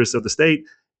best interest of the state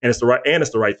and it's the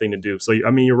right thing to do. So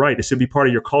I mean, you're right. It should be part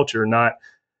of your culture, not,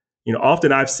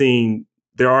 often I've seen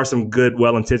there are some good,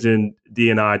 well-intentioned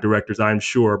D&I directors, I'm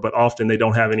sure, but often they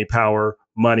don't have any power,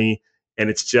 money, and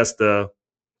it's just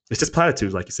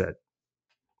platitudes, like you said.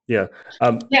 Yeah.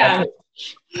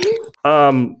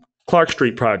 Clark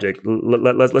Street Project.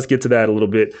 Let's get to that a little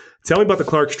bit. Tell me about the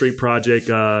Clark Street Project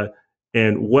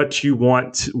and what you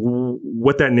want,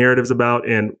 what that narrative is about,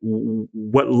 and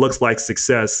what looks like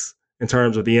success in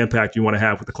terms of the impact you want to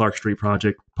have with the Clark Street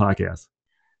Project podcast.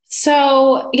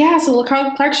 So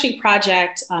the Clark Street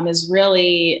Project is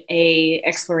really a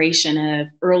exploration of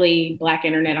early Black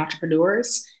internet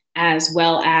entrepreneurs as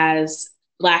well as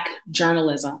Black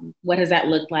journalism. What does that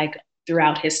look like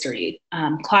throughout history?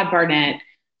 Claude Barnett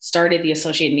started the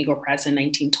Associated Negro Press in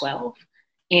 1912,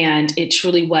 and it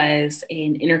truly was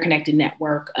an interconnected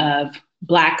network of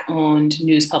Black-owned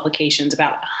news publications,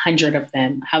 about 100 of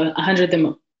them,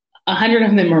 100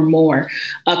 of them or more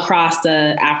across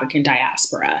the African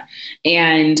diaspora.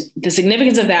 And the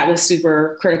significance of that was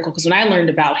super critical because when I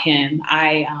learned about him,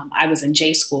 I was in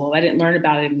J school. I didn't learn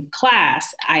about it in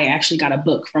class. I actually got a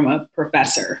book from a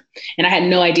professor and I had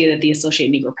no idea that the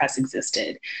Associated Negro Press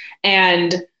existed.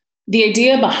 And the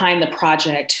idea behind the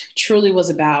project truly was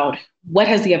about what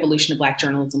has the evolution of Black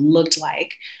journalism looked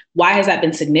like? Why has that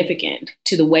been significant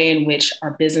to the way in which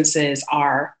our businesses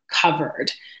are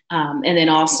covered? And then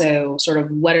also sort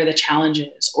of what are the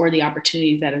challenges or the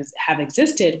opportunities that have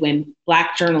existed when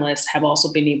Black journalists have also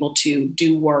been able to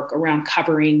do work around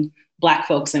covering Black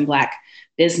folks and Black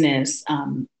business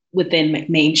within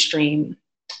mainstream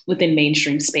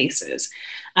spaces.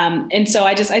 And so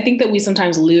I think that we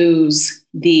sometimes lose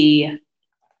the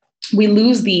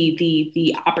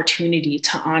opportunity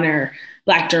to honor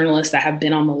Black journalists that have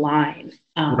been on the line.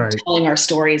 Telling our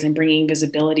stories and bringing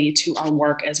visibility to our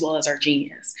work as well as our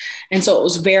genius. And so it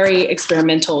was very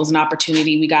experimental. It was an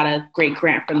opportunity. We got a great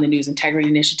grant from the News Integrity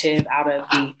Initiative out of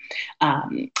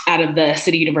the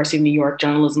City University of New York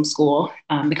Journalism School,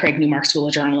 the Craig Newmark School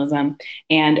of Journalism.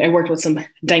 And I worked with some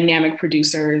dynamic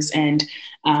producers and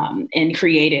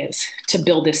creatives to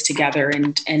build this together.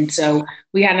 And so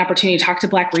we had an opportunity to talk to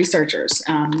Black researchers,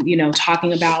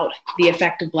 talking about the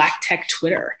effect of Black tech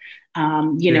Twitter.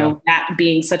 That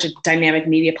being such a dynamic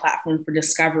media platform for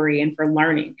discovery and for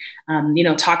learning,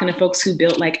 talking to folks who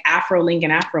built like AfroLink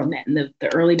and AfroNet in the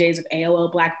early days of AOL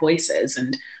Black Voices.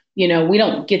 And, we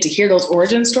don't get to hear those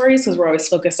origin stories because we're always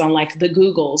focused on like the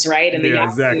Googles, right? And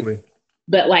exactly.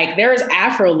 But like there's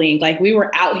AfroLink, like we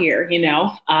were out here,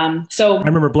 So I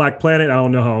remember Black Planet. I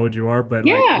don't know how old you are, but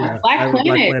Black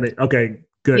Planet. Okay,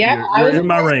 good. Yeah, you're in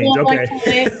my range. Okay.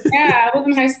 I was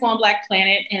in high school on Black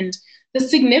Planet, and the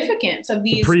significance of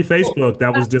these pre-Facebook,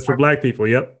 that was just for Black people.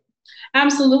 Yep.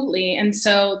 Absolutely. And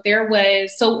so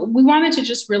we wanted to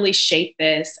just really shape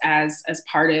this as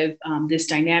part of this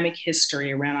dynamic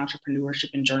history around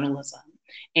entrepreneurship and journalism.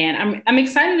 And I'm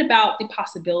excited about the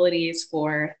possibilities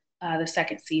for the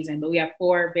second season, but we have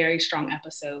 4 very strong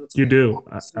episodes. You do.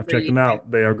 I've checked them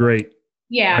out. They are great.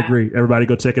 Yeah. I agree. Everybody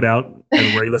go check it out.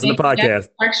 Everybody listen to podcasts.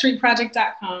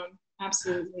 ClarkStreetProject.com.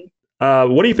 Absolutely.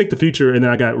 What do you think the future, and then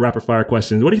I got rapid fire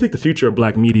questions. What do you think the future of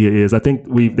Black media is? I think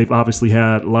they've obviously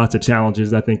had lots of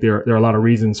challenges. I think there are a lot of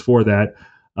reasons for that.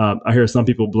 I hear some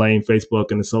people blame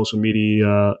Facebook and the social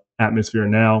media atmosphere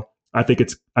now. I think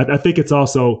it's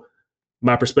also,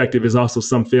 my perspective is also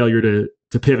some failure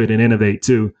to pivot and innovate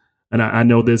too. And I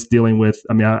know this dealing with,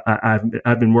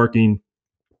 I've been working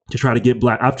to try to get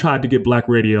I've tried to get Black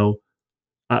radio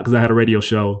because I had a radio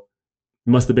show. It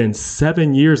must have been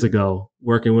 7 years ago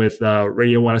working with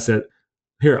Radio One. I said,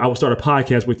 here, I will start a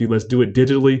podcast with you. Let's do it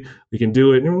digitally. We can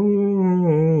do it.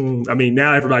 I mean,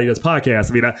 now everybody does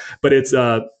podcasts. But it's,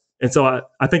 and so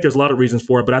I think there's a lot of reasons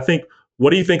for it. But I think, what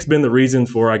do you think's been the reason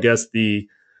for, I guess, the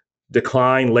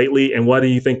decline lately? And what do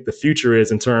you think the future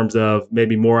is in terms of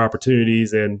maybe more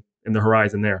opportunities and in the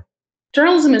horizon there?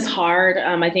 Journalism is hard.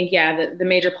 I think, the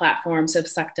major platforms have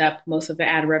sucked up most of the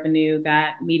ad revenue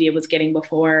that media was getting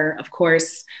before. Of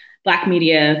course, Black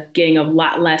media getting a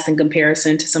lot less in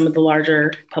comparison to some of the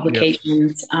larger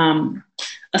publications. Yep.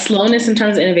 A slowness in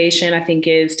terms of innovation, I think,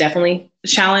 is definitely a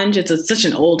challenge. It's such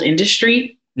an old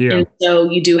industry. Yeah. And so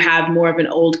you do have more of an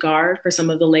old guard for some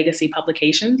of the legacy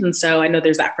publications. And so I know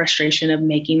there's that frustration of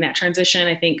making that transition.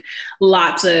 I think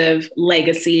lots of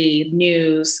legacy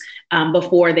news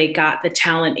before they got the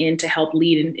talent in to help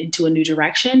lead into a new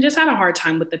direction just had a hard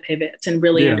time with the pivots and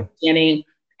really understanding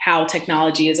how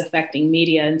technology is affecting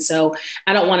media. And so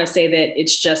I don't want to say that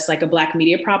it's just like a Black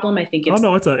media problem. I think it's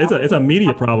it's a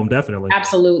media problem, definitely.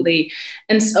 Absolutely.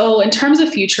 And so in terms of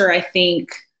future, I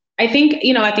think, at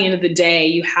the end of the day,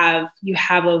 you have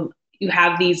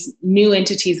these new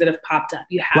entities that have popped up.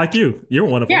 You have like you're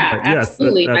one of them. Yeah,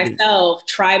 absolutely. Yes, myself,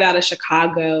 Tribe out of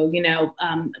Chicago,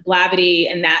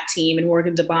 Blavity and that team and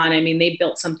Morgan Debon. I mean, they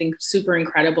built something super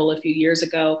incredible a few years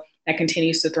ago that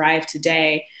continues to thrive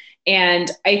today. And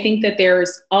I think that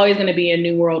there's always going to be a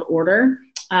new world order.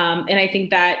 And I think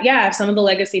that, if some of the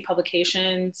legacy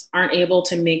publications aren't able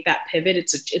to make that pivot,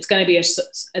 it's going to be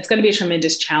a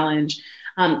tremendous challenge.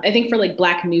 I think for like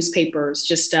Black newspapers,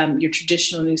 just your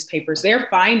traditional newspapers, they're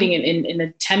finding and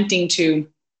attempting to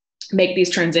make these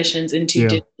transitions into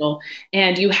digital.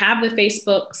 And you have the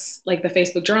Facebooks, like the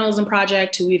Facebook Journalism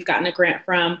Project, who we've gotten a grant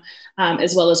from,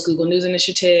 as well as Google News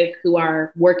Initiative, who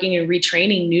are working and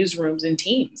retraining newsrooms and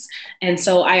teams. And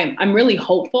so I'm really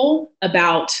hopeful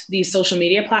about these social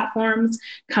media platforms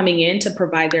coming in to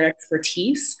provide their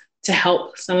expertise to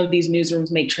help some of these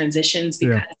newsrooms make transitions,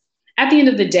 because at the end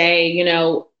of the day,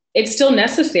 it's still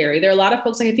necessary. There are a lot of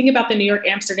folks, like I think about the New York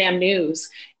Amsterdam News,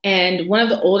 and one of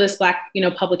the oldest Black,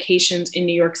 publications in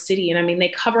New York City. And I mean, they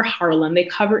cover Harlem, they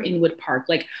cover Inwood Park.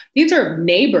 Like these are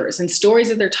neighbors and stories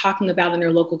that they're talking about in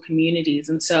their local communities.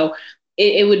 And so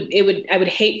I would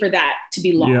hate for that to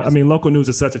be lost. Yeah, I mean, local news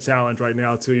is such a challenge right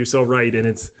now too. You're so right.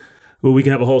 And we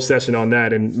can have a whole session on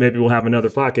that, and maybe we'll have another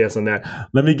podcast on that.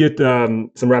 Let me get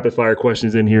some rapid fire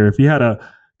questions in here. If you had a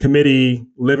committee,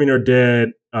 living or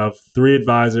dead, of 3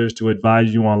 advisors to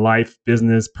advise you on life,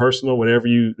 business, personal,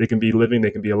 they can be living,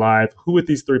 they can be alive, who would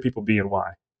these 3 people be and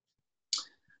why?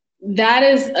 That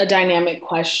is a dynamic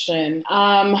question.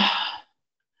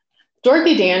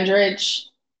 Dorothy Dandridge.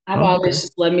 I've always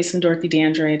just loved me some Dorothy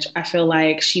Dandridge. I feel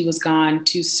like she was gone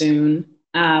too soon.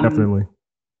 Definitely.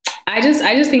 I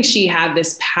just think she had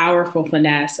this powerful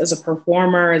finesse as a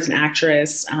performer, as an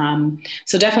actress.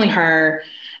 So definitely her.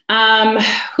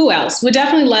 Who else? Would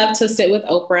definitely love to sit with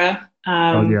Oprah.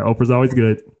 Oprah's always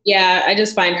good. Yeah, I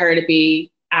just find her to be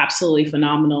absolutely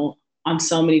phenomenal on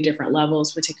so many different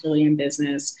levels, particularly in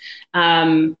business.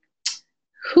 Who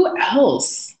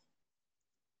else?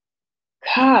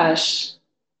 Gosh.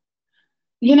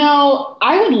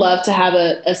 I would love to have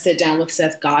a sit down with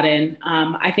Seth Godin.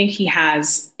 I think he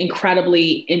has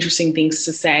incredibly interesting things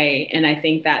to say. And I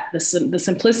think that the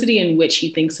simplicity in which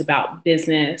he thinks about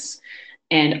business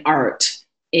and art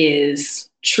is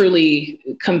truly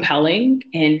compelling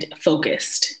and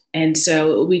focused. And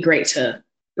so it would be great to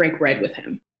break bread with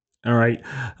him. All right.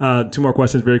 2 more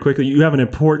questions very quickly. You have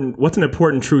what's an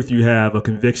important truth you have, a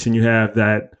conviction you have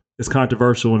that is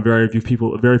controversial and very few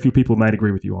people might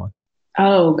agree with you on?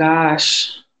 Oh,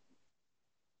 gosh.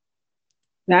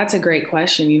 That's a great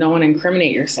question. You don't want to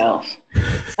incriminate yourself.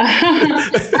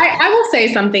 I will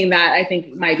say something that I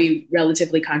think might be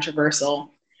relatively controversial.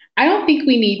 I don't think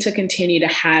we need to continue to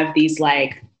have these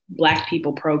like Black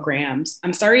people programs.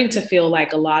 I'm starting to feel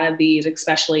like a lot of these,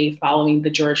 especially following the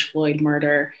George Floyd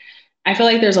murder, I feel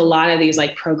like there's a lot of these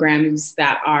like programs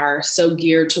that are so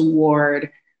geared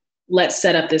toward, let's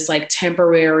set up this like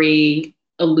temporary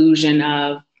illusion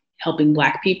of helping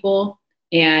Black people.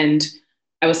 And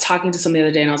I was talking to someone the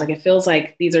other day and I was like, it feels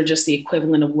like these are just the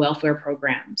equivalent of welfare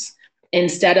programs.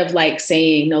 Instead of like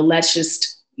saying, no, let's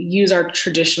just use our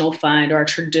traditional fund or our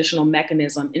traditional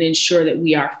mechanism and ensure that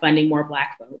we are funding more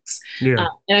Black folks. Yeah.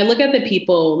 And I look at the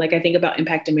people, like I think about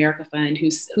Impact America Fund,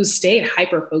 who's stayed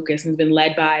hyper-focused and has been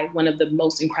led by one of the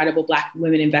most incredible Black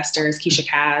women investors, Keisha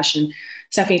Cash and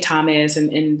Stephanie Thomas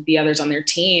and the others on their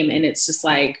team. And it's just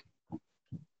like,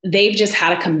 they've just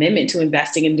had a commitment to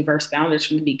investing in diverse founders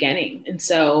from the beginning. And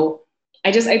so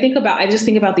I just think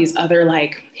about these other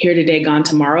like here today, gone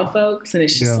tomorrow folks. And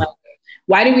it's just like,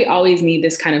 why do we always need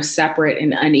this kind of separate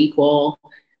and unequal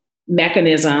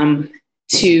mechanism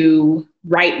to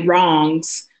right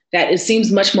wrongs that it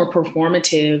seems much more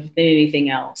performative than anything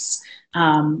else?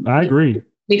 I agree.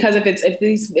 Because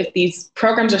if these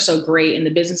programs are so great and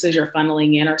the businesses you're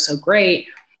funneling in are so great,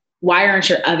 why aren't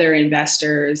your other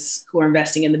investors who are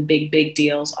investing in the big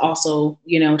deals also,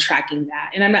 tracking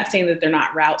that? And I'm not saying that they're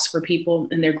not routes for people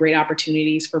and they're great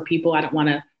opportunities for people. I don't want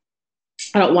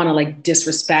to like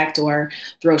disrespect or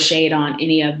throw shade on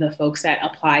any of the folks that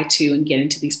apply to and get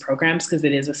into these programs because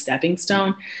it is a stepping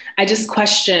stone. I just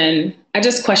question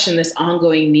this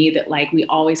ongoing need that like we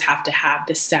always have to have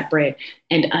this separate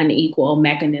and unequal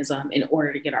mechanism in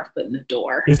order to get our foot in the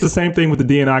door. It's the same thing with the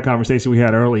D&I conversation we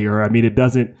had earlier. I mean, it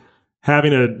doesn't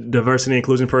having a diversity and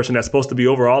inclusion person that's supposed to be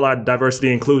over all our diversity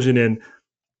and inclusion, and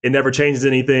it never changes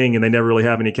anything and they never really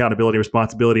have any accountability or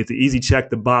responsibility. It's an easy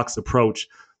check the box approach.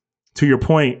 To your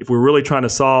point, if we're really trying to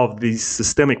solve these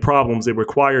systemic problems, it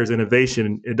requires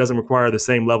innovation. It doesn't require the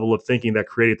same level of thinking that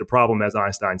created the problem, as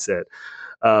Einstein said.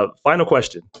 Final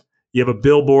question. You have a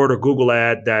billboard or Google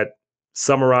ad that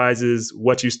summarizes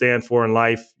what you stand for in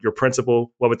life, your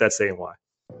principle. What would that say and why?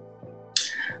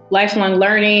 Lifelong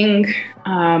learning,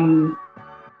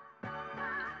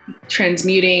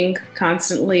 transmuting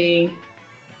constantly,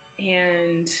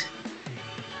 and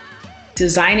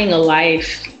designing a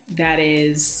life that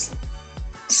is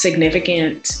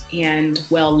significant and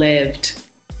well-lived.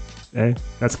 Hey,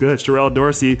 that's good. Sherrell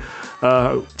Dorsey,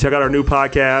 check out our new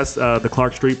podcast, The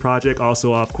Clark Street Project.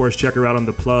 Also, of course, check her out on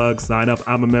The Plug. Sign up.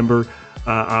 I'm a member.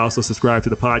 I also subscribe to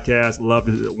the podcast.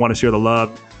 Want to share the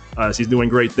love. She's doing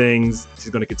great things. She's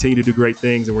going to continue to do great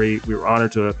things. And we were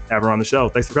honored to have her on the show.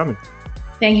 Thanks for coming.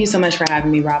 Thank you so much for having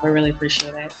me, Rob. I really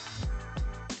appreciate it.